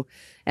do.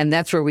 And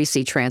that's where we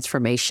see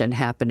transformation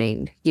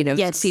happening.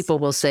 People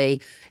will say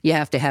you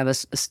have to have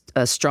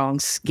a strong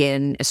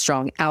skin, a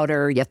strong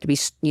outer. You have to be,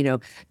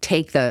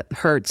 take the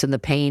hurts and the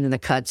pain and the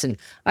cuts. And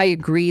I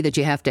agree that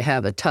you have to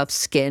have a tough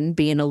skin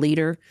being a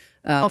leader.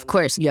 Of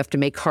course. You have to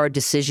make hard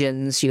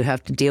decisions. You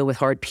have to deal with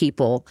hard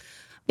people.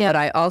 Yeah. But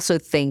I also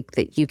think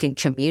that you can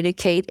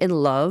communicate in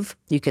love.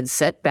 You can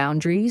set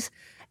boundaries.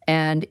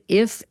 And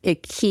if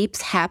it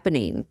keeps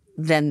happening,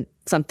 then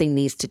something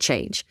needs to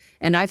change.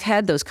 And I've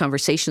had those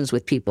conversations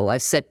with people.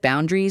 I've set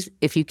boundaries.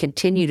 If you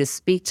continue to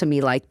speak to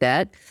me like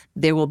that,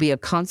 there will be a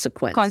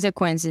consequence.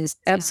 Consequences.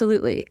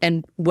 Absolutely.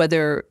 And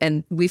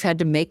we've had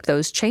to make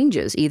those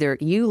changes. Either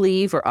you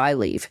leave or I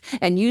leave.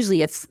 And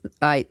usually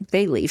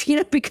they leave,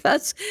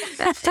 because,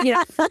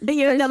 you're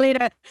the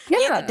leader,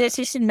 you're the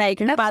decision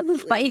maker. But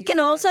it can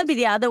also be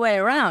the other way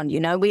around.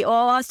 We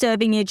all are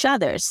serving each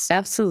other's.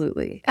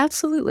 Absolutely.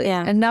 Absolutely.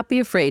 Yeah. And not be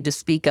afraid to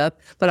speak up.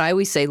 But I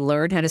always say,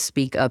 learn how to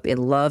speak up in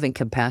love and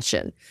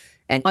compassion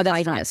and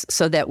kindness,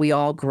 so that we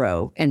all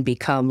grow and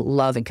become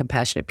love and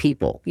compassionate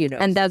people,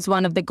 And that's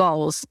one of the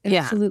goals.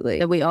 Absolutely.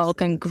 That we all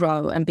can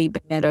grow and be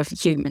better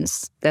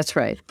humans. That's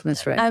right.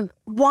 That's right.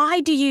 Why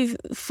do you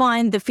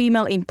find the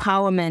female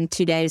empowerment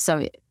today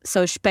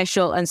so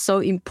special and so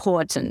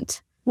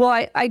important?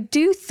 Well, I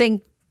do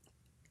think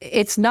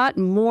it's not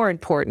more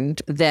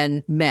important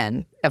than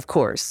men, of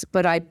course,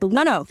 but I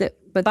believe that.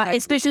 But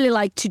especially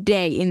like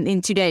today,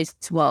 in today's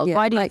world,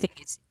 why do you think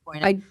it's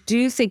important? I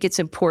do think it's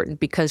important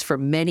because for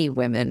many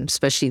women,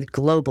 especially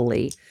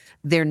globally,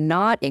 they're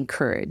not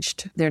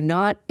encouraged. They're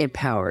not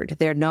empowered.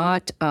 They're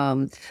not.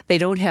 They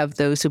don't have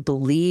those who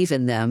believe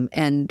in them,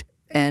 and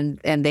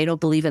they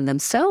don't believe in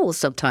themselves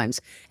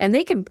sometimes. And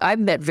I've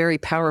met very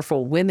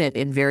powerful women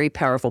in very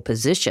powerful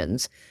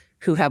positions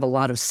who have a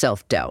lot of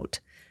self-doubt.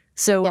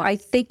 So I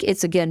think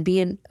it's, again,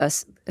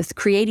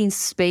 creating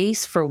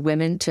space for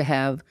women to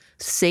have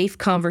safe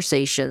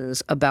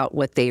conversations about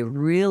what they're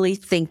really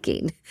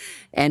thinking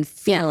and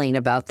feeling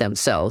about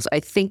themselves. I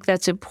think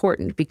that's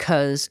important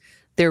because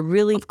there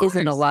really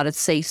isn't a lot of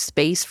safe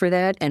space for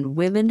that. And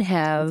women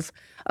have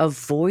a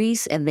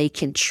voice and they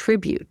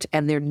contribute.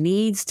 And there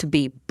needs to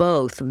be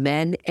both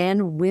men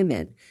and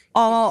women.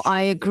 Oh,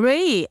 I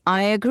agree.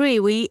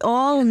 We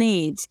all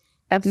need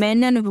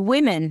men and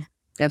women.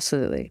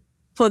 Absolutely.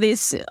 For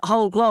this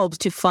whole globe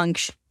to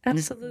function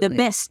the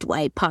best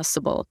way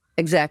possible.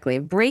 Exactly.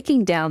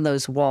 Breaking down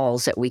those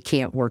walls that we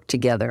can't work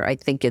together. I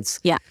think it's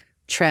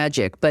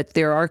tragic, but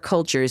there are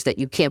cultures that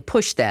you can't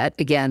push that.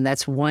 Again,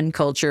 that's one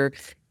culture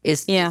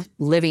is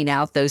living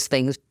out those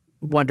things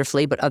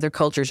wonderfully, but other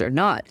cultures are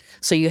not.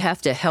 So you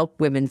have to help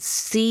women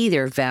see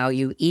their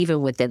value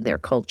even within their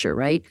culture,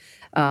 right?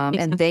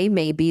 And they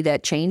may be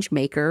that change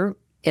maker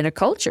in a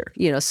culture,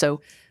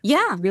 so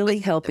really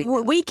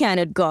helping. We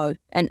cannot go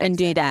and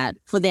do that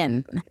for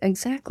them.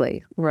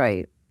 Exactly.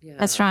 Right. Yeah.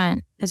 That's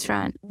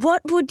right.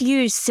 What would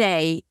you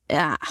say,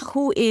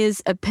 who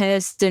is a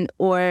person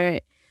or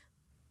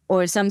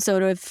some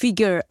sort of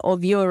figure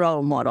of your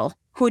role model?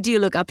 Who do you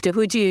look up to?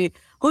 Who do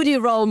you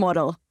role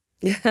model?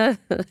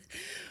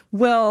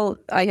 Well,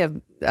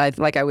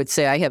 like I would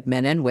say, I have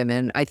men and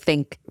women. I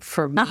think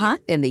for me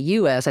in the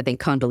U.S., I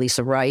think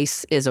Condoleezza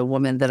Rice is a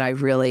woman that I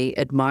really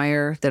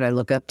admire, that I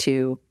look up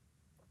to.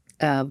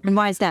 And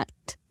why is that?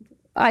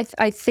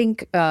 I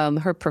think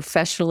her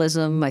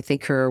professionalism, I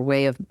think her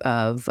way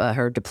of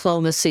her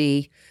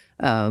diplomacy,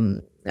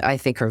 I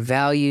think her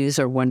values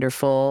are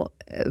wonderful,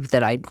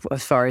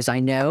 as far as I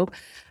know.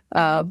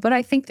 But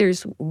I think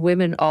there's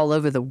women all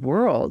over the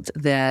world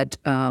that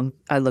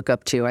I look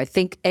up to. I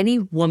think any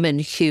woman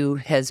who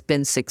has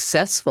been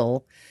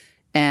successful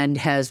and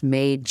has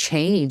made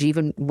change,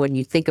 even when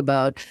you think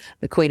about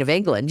the Queen of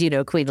England,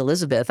 Queen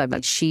Elizabeth, I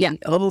mean, she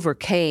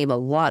overcame a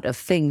lot of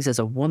things as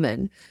a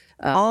woman.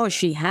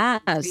 She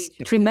has.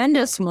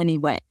 Tremendous money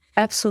way.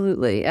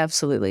 Absolutely,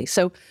 absolutely.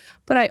 So,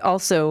 but I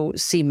also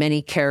see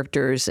many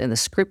characters in the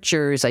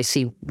scriptures. I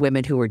see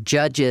women who were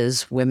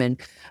judges, women,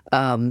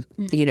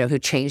 who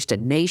changed a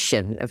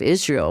nation of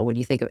Israel. When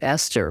you think of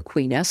Esther,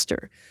 Queen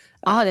Esther.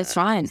 Oh, that's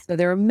right. So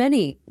there are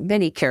many,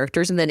 many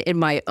characters. And then in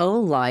my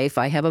own life,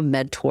 I have a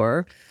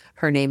mentor.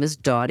 Her name is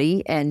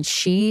Dottie, and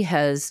she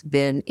has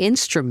been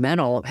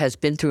instrumental, has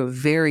been through a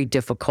very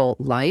difficult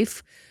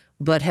life,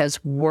 but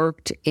has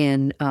worked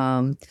in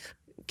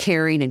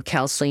caring and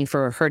counseling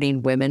for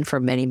hurting women for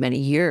many, many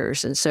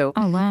years. And so,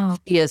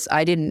 yes,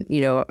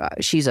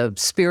 she's a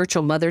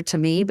spiritual mother to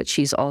me, but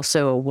she's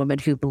also a woman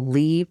who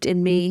believed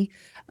in me,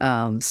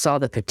 saw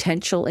the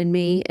potential in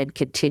me, and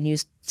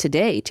continues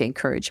today to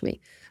encourage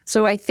me.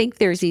 So I think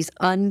there's these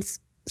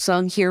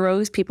unsung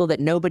heroes, people that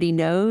nobody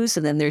knows,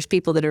 and then there's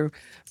people that are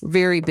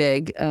very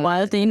big.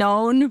 Widely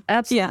known.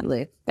 Absolutely.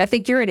 Yeah. I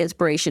think you're an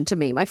inspiration to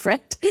me, my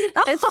friend.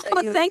 Oh,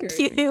 thank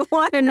you.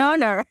 What an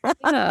honor.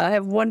 I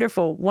have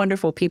wonderful,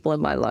 wonderful people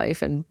in my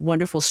life and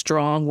wonderful,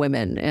 strong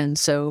women. And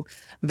so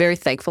very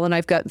thankful. And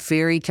I've got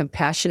very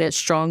compassionate,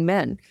 strong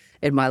men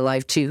in my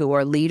life too, who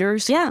are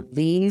leaders. Yeah.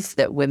 Believe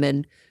that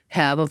women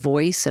have a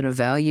voice and a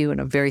value,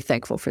 and I'm very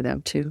thankful for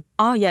them too.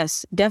 Oh,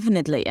 yes,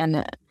 definitely.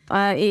 And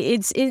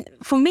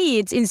for me,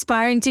 it's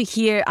inspiring to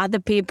hear other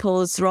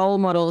people's role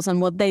models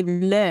and what they've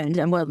learned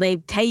and what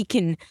they've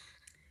taken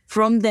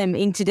from them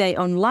into their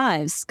own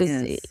lives,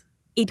 because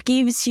it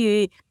gives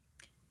you,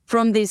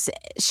 from this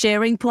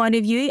sharing point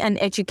of view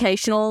and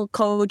educational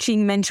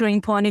coaching,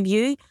 mentoring point of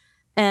view,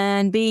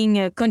 and being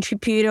a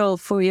contributor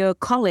for your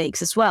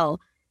colleagues as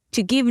well,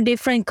 to give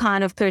different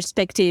kind of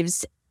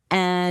perspectives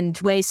and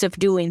ways of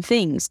doing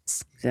things.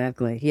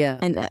 Exactly. Yeah.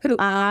 And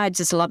I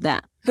just love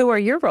that. Who are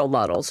your role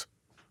models?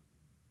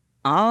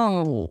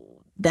 Oh,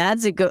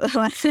 that's a good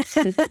one.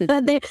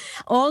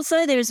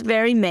 There's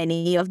very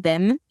many of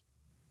them.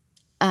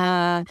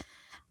 I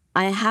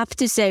have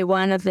to say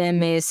one of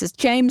them is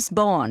James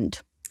Bond.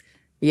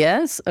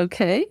 Yes.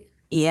 Okay.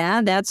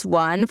 Yeah, that's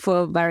one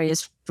for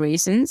various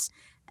reasons.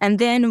 And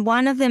then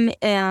one of them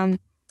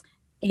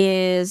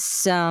is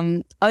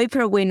Oprah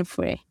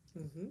Winfrey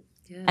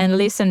and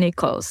Lisa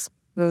Nichols.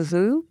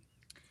 Mm-hmm.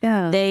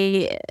 Yeah.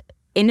 They,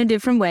 in a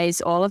different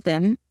ways, all of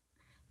them.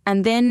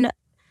 And then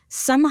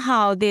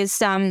somehow there's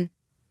the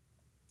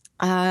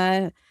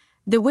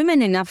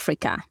women in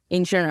Africa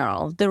in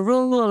general, the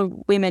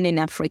rural women in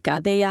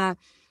Africa,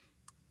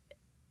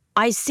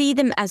 I see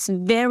them as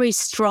very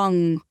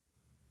strong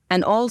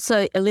and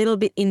also a little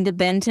bit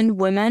independent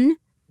women,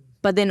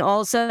 but then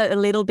also a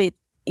little bit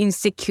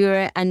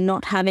insecure and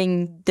not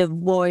having the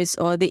voice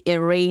or the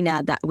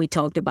arena that we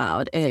talked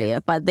about earlier,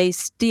 but they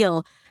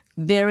still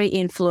very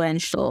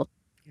influential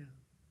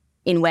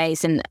in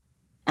ways. And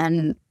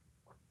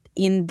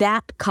in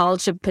that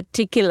culture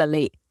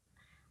particularly,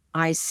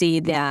 I see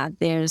that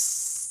there's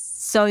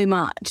so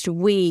much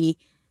we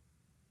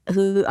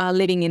who are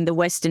living in the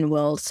Western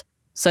world,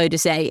 so to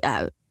say,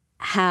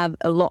 have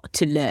a lot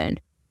to learn.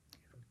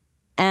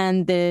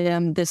 And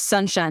the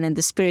sunshine and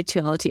the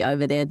spirituality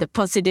over there, the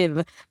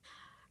positive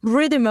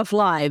rhythm of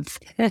life.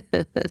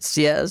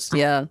 Yes,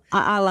 yeah.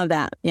 I love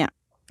that, yeah.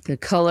 The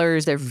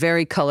colors, they're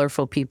very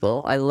colorful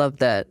people. I love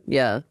that,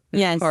 yeah.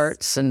 Yes.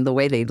 Hearts and the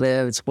way they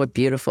live, it's what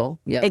beautiful,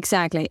 yeah.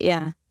 Exactly,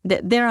 yeah.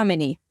 There are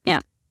many,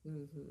 yeah.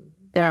 Mm-hmm.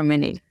 There are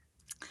many.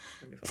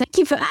 Wonderful. Thank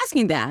you for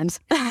asking that.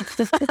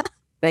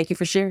 Thank you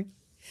for sharing.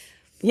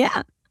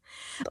 Yeah.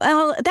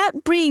 Well,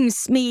 that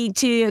brings me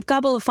to a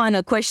couple of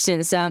final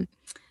questions.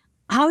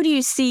 How do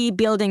you see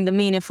building the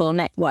meaningful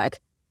network?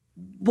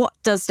 What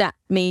does that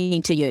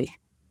mean to you?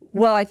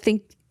 Well, I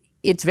think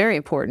it's very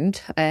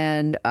important,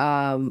 and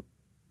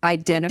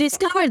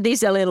discover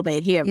this a little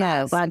bit here,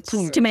 but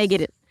to make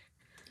it.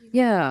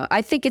 Yeah,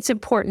 I think it's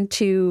important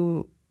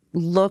to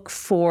look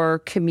for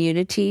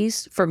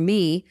communities. For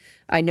me,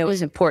 I know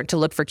it's important to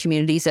look for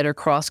communities that are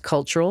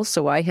cross-cultural.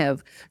 So I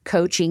have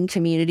coaching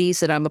communities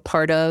that I'm a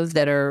part of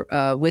that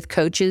are with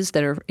coaches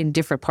that are in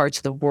different parts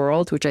of the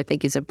world, which I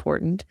think is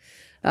important.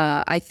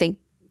 I think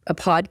a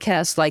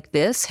podcast like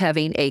this,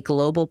 having a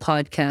global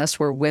podcast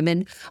where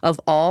women of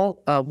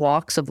all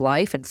walks of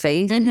life and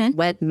faith,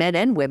 men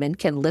and women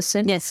can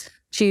listen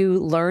to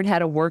learn how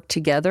to work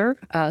together.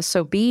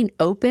 So being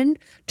open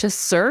to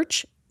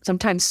search,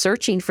 sometimes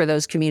searching for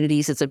those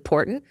communities is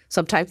important.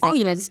 Sometimes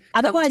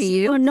otherwise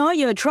you don't know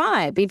your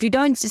tribe. If you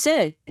don't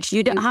search,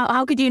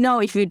 how could you know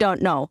if you don't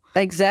know?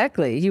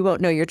 Exactly. You won't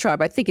know your tribe.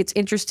 I think it's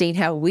interesting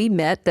how we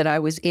met, that I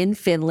was in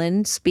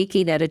Finland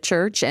speaking at a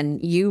church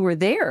and you were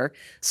there.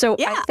 So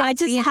yeah, I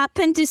just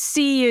happened to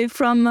see you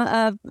from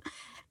a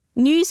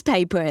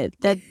newspaper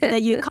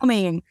that you're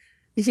coming.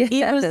 Yes.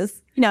 It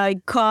was,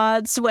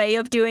 God's way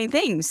of doing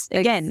things.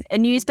 Again, a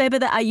newspaper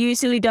that I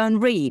usually don't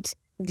read.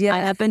 Yeah. I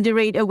happened to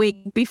read a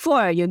week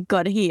before you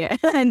got here,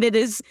 and it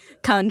is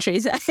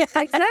countries.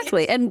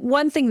 Exactly. And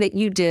one thing that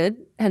you did,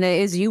 Hannah,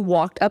 is you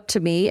walked up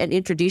to me and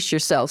introduced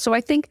yourself. So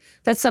I think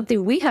that's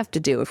something we have to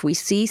do. If we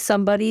see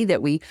somebody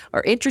that we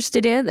are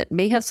interested in that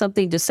may have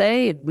something to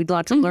say and we'd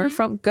like to learn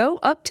from, go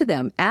up to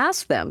them,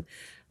 ask them.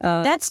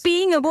 That's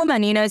being a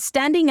woman,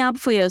 standing up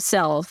for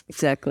yourself.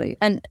 Exactly.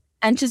 And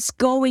just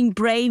going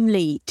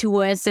bravely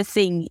towards the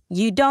thing.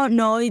 You don't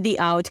know the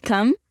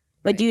outcome.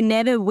 But you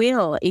never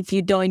will if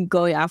you don't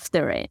go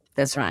after it.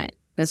 That's right.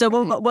 So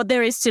what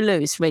there is to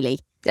lose, really.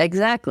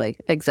 Exactly.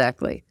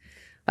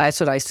 That's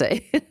what I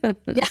say.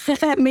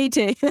 Yeah, me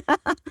too.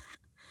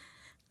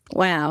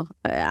 Wow.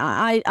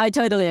 I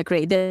totally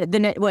agree. The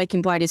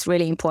networking part is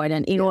really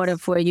important in order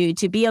for you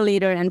to be a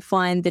leader and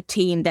find the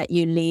team that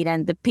you lead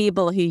and the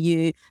people who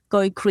you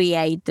go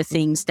create the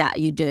things that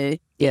you do.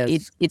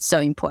 Yes. It's so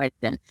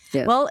important.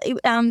 Yes. Well,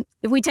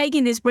 if we're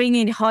taking this,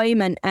 bringing it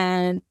home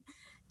and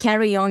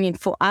carry on it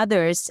for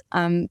others,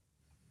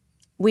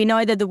 we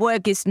know that the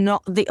work is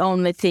not the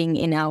only thing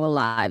in our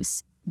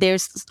lives.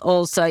 There's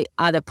also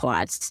other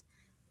parts.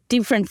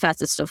 different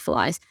facets of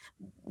life.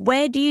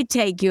 Where do you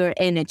take your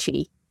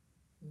energy?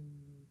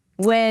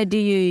 Where do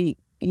you,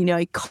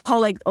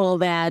 collect all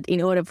that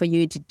in order for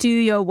you to do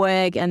your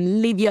work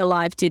and live your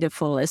life to the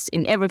fullest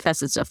in every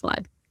facet of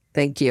life?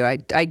 Thank you.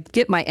 I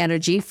get my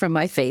energy from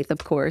my faith,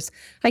 of course.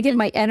 I get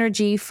my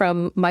energy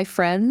from my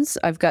friends.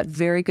 I've got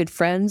very good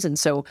friends. And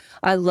so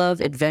I love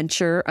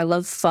adventure. I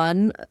love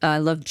fun. I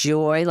love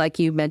joy, like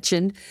you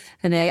mentioned.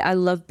 And I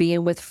love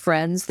being with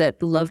friends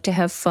that love to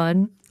have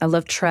fun. I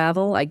love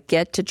travel. I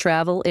get to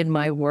travel in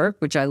my work,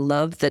 which I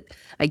love that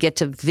I get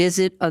to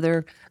visit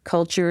other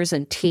cultures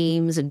and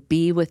teams and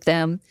be with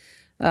them.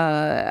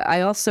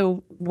 I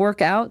also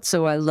work out.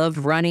 So I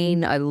love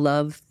running.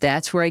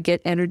 That's where I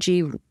get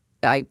energy.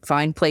 I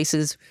find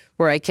places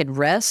where I can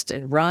rest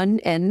and run.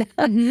 And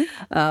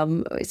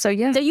so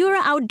you're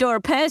an outdoor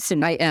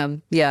person. I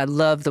am. Yeah, I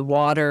love the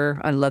water.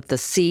 I love the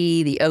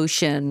sea, the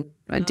ocean.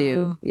 I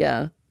do.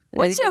 Yeah.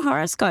 What's your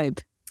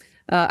horoscope?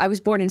 I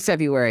was born in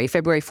February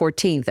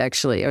 14th,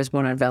 actually. I was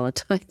born on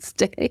Valentine's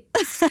Day.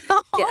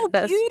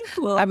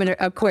 Beautiful. I'm an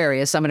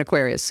Aquarius.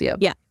 Yeah.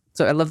 Yeah.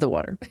 So I love the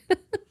water.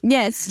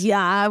 Yes.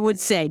 Yeah, I would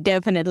say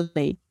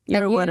definitely.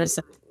 You're a water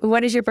sign.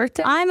 What is your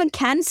birthday? I'm a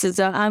Cancer,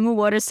 so I'm a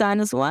water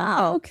sign as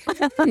well.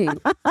 Okay.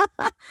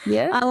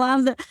 Yeah. I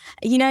love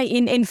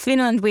in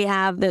Finland we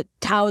have the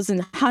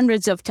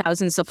hundreds of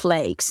thousands of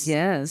lakes.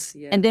 Yes.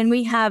 And then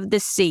we have the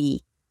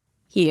sea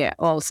here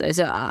also.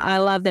 So I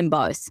love them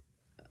both.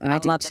 I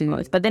love them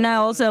both. But then I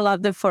also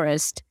love the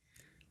forest.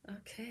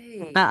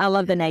 Okay. I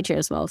love the nature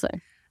as well. So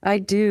I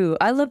do.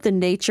 I love the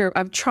nature.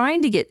 I'm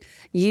trying to get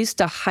used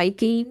to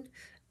hiking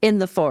in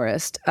the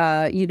forest.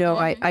 I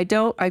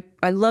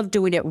love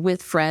doing it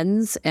with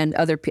friends and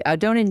other people. I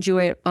don't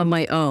enjoy it on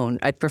my own.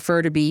 I'd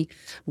prefer to be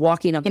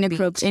walking up in a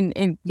group.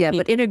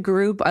 But in a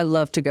group, I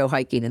love to go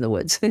hiking in the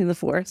woods, in the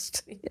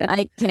forest.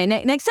 Yeah. Okay,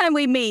 next time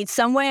we meet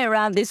somewhere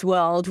around this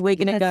world, we're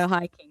going to go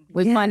hiking.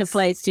 We'll find a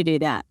place to do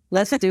that.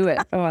 Let's do it.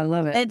 Oh, I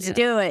love it. Let's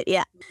do it.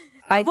 Yeah.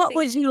 What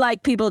would you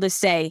like people to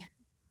say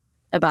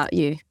about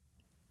you?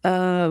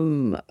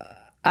 That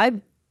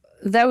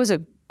was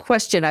a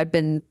question I've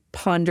been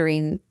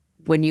pondering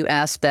when you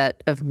asked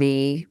that of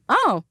me.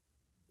 Oh.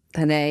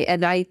 Hane.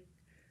 And I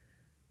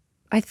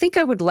think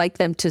I would like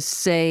them to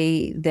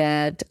say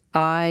that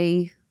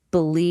I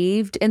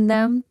believed in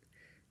them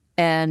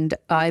and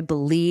I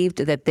believed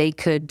that they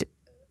could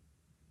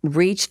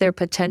reach their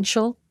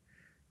potential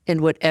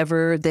in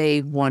whatever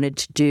they wanted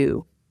to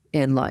do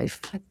in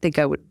life. I think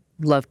I would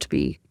love to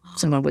be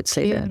someone would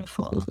say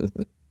beautiful.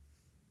 That.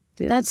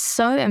 Yeah. That's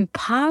so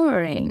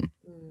empowering.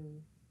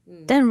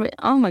 Then,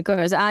 oh my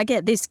gosh, I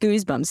get these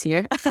goosebumps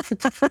here.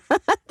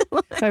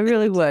 I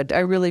really would. I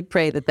really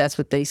pray that that's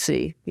what they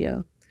see.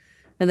 Yeah,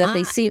 and that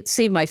they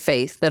see my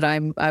faith. That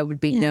I would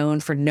be known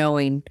for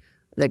knowing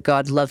that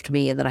God loved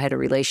me and that I had a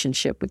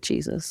relationship with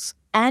Jesus.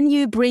 And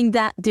you bring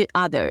that to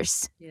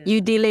others. Yeah.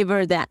 You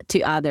deliver that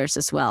to others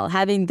as well.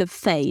 Having the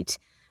faith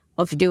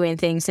of doing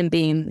things and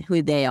being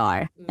who they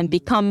are and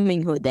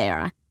becoming who they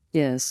are.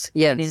 Yes.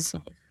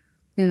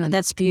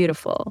 That's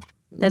beautiful.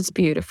 That's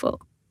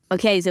beautiful.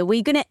 Okay, so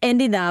we're going to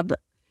end it up,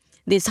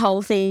 this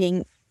whole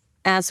thing,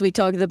 as we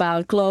talked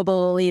about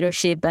global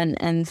leadership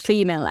and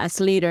female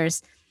as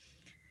leaders.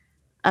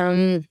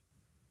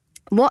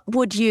 What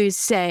would you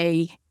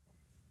say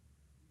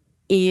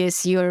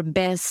is your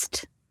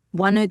best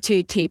 1 or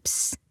 2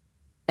 tips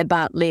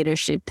about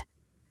leadership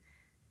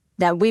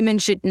that women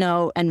should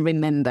know and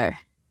remember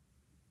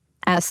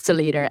as the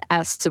leader,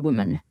 as the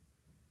woman?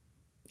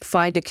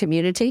 Find a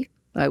community.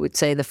 I would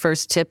say the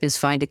first tip is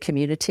find a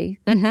community.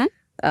 Mm-hmm.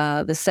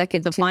 The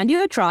second, find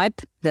you a tribe.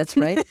 That's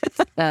right.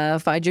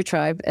 Find your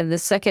tribe. And the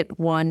second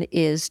one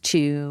is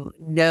to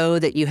know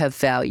that you have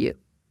value,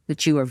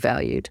 that you are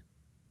valued.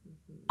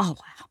 Oh,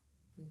 wow.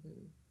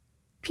 Mm-hmm.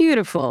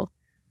 Beautiful.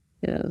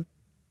 Yeah.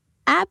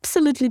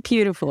 Absolutely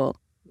beautiful.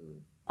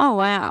 Oh,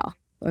 wow.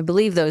 I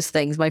believe those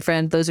things, my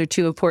friend. Those are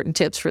 2 important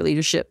tips for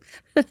leadership.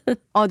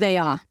 Oh, they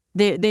are.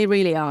 They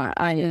really are.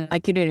 I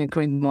couldn't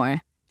agree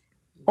more.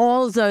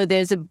 Also,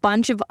 there's a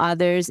bunch of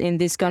others in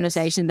this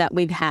conversation that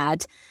we've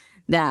had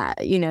that,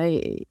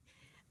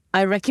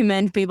 I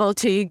recommend people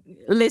to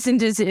listen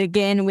to this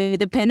again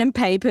with a pen and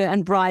paper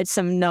and write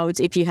some notes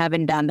if you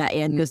haven't done that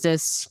yet, because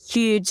there's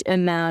huge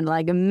amount,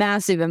 like a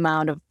massive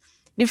amount of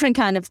different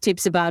kind of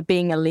tips about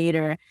being a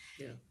leader.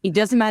 Yeah. It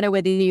doesn't matter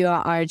whether you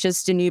are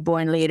just a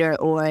newborn leader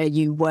or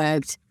you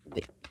worked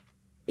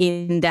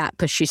in that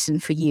position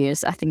for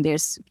years. I think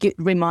there's good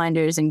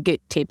reminders and good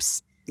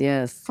tips.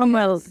 Yes. From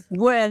a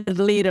world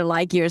leader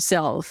like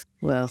yourself.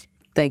 Well,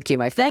 thank you,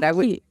 my friend. I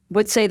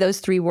would say those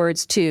 3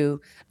 words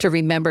too, to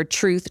remember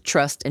truth,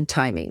 trust, and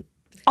timing.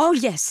 Oh,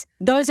 yes.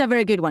 Those are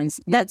very good ones.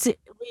 That's a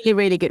really,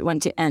 really good one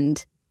to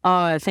end.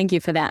 Oh, thank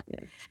you for that. Yeah.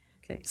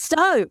 Okay.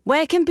 So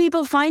where can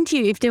people find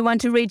you if they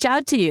want to reach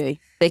out to you?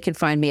 They can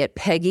find me at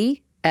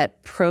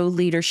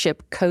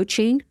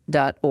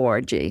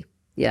peggy@proleadershipcoaching.org.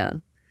 Yeah.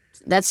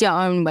 That's your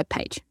own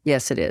webpage.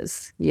 Yes, it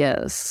is.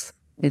 Yes.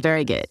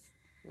 Very good.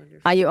 Wonderful.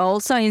 Are you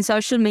also in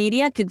social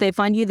media? Could they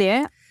find you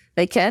there?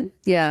 They can.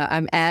 Yeah,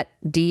 I'm at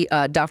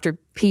Dr.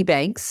 P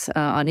Banks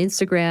on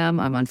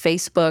Instagram. I'm on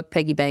Facebook,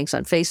 Peggy Banks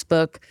on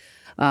Facebook.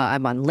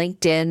 I'm on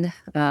LinkedIn,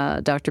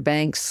 Dr.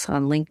 Banks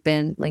on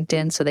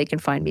LinkedIn, so they can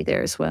find me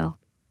there as well.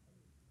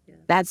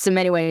 That's so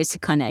many ways to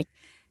connect.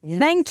 Yeah.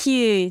 Thank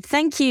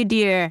you,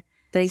 dear.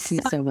 Thank you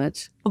so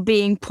much for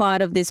being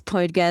part of this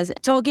podcast,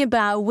 talking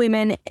about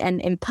women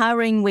and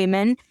empowering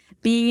women,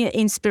 being an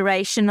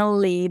inspirational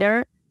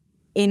leader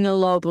in a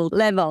global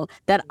level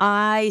that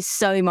I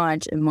so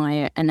much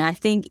admire. And I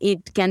think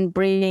it can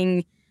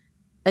bring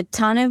a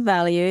ton of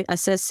value,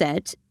 as I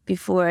said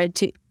before,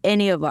 to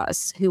any of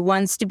us who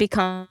wants to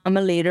become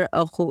a leader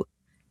or who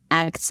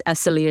acts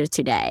as a leader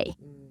today.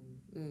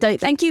 So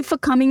thank you for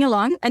coming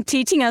along and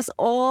teaching us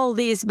all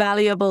these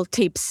valuable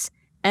tips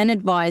and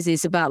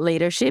advices about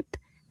leadership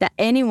that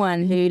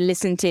anyone who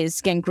listens to this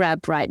can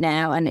grab right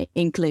now and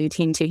include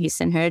into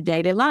his and her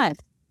daily life.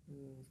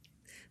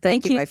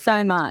 Thank you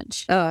so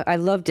much. I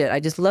loved it. I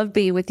just love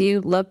being with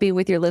you, love being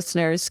with your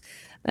listeners.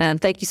 And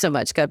thank you so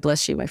much. God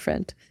bless you, my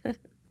friend.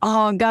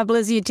 Oh, God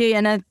bless you too.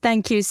 And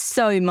thank you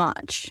so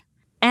much.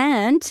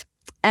 And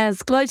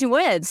as closing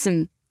words,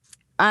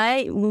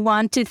 I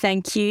want to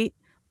thank you,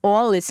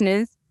 all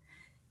listeners,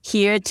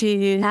 here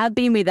to have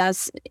been with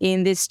us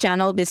in this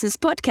Channel Business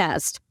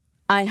podcast.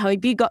 I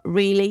hope you got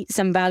really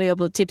some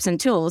valuable tips and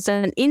tools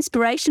and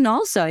inspiration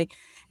also,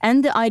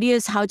 and the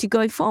ideas how to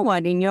go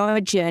forward in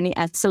your journey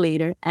as a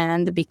leader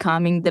and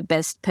becoming the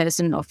best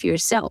person of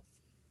yourself.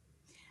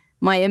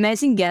 My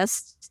amazing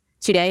guest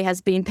today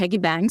has been Peggy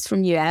Banks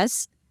from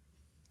US,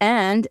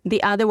 and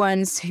the other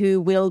ones who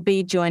will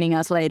be joining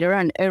us later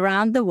and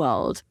around the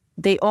world.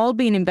 They all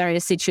been in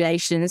various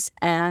situations,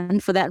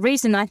 and for that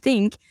reason, I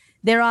think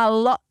there are a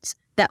lot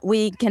that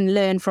we can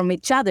learn from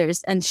each other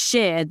and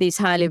share these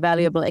highly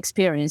valuable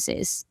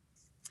experiences.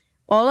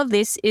 All of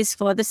this is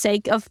for the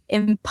sake of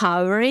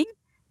empowering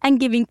and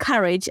giving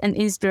courage and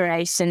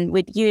inspiration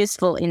with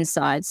useful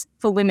insights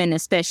for women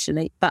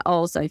especially, but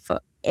also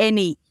for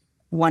any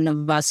one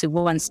of us who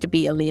wants to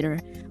be a leader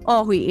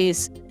or who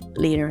is a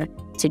leader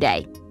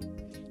today,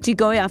 to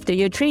go after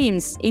your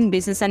dreams in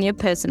business and your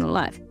personal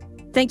life.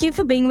 Thank you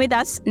for being with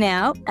us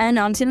now, and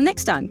until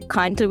next time,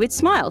 kindly with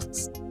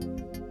smiles.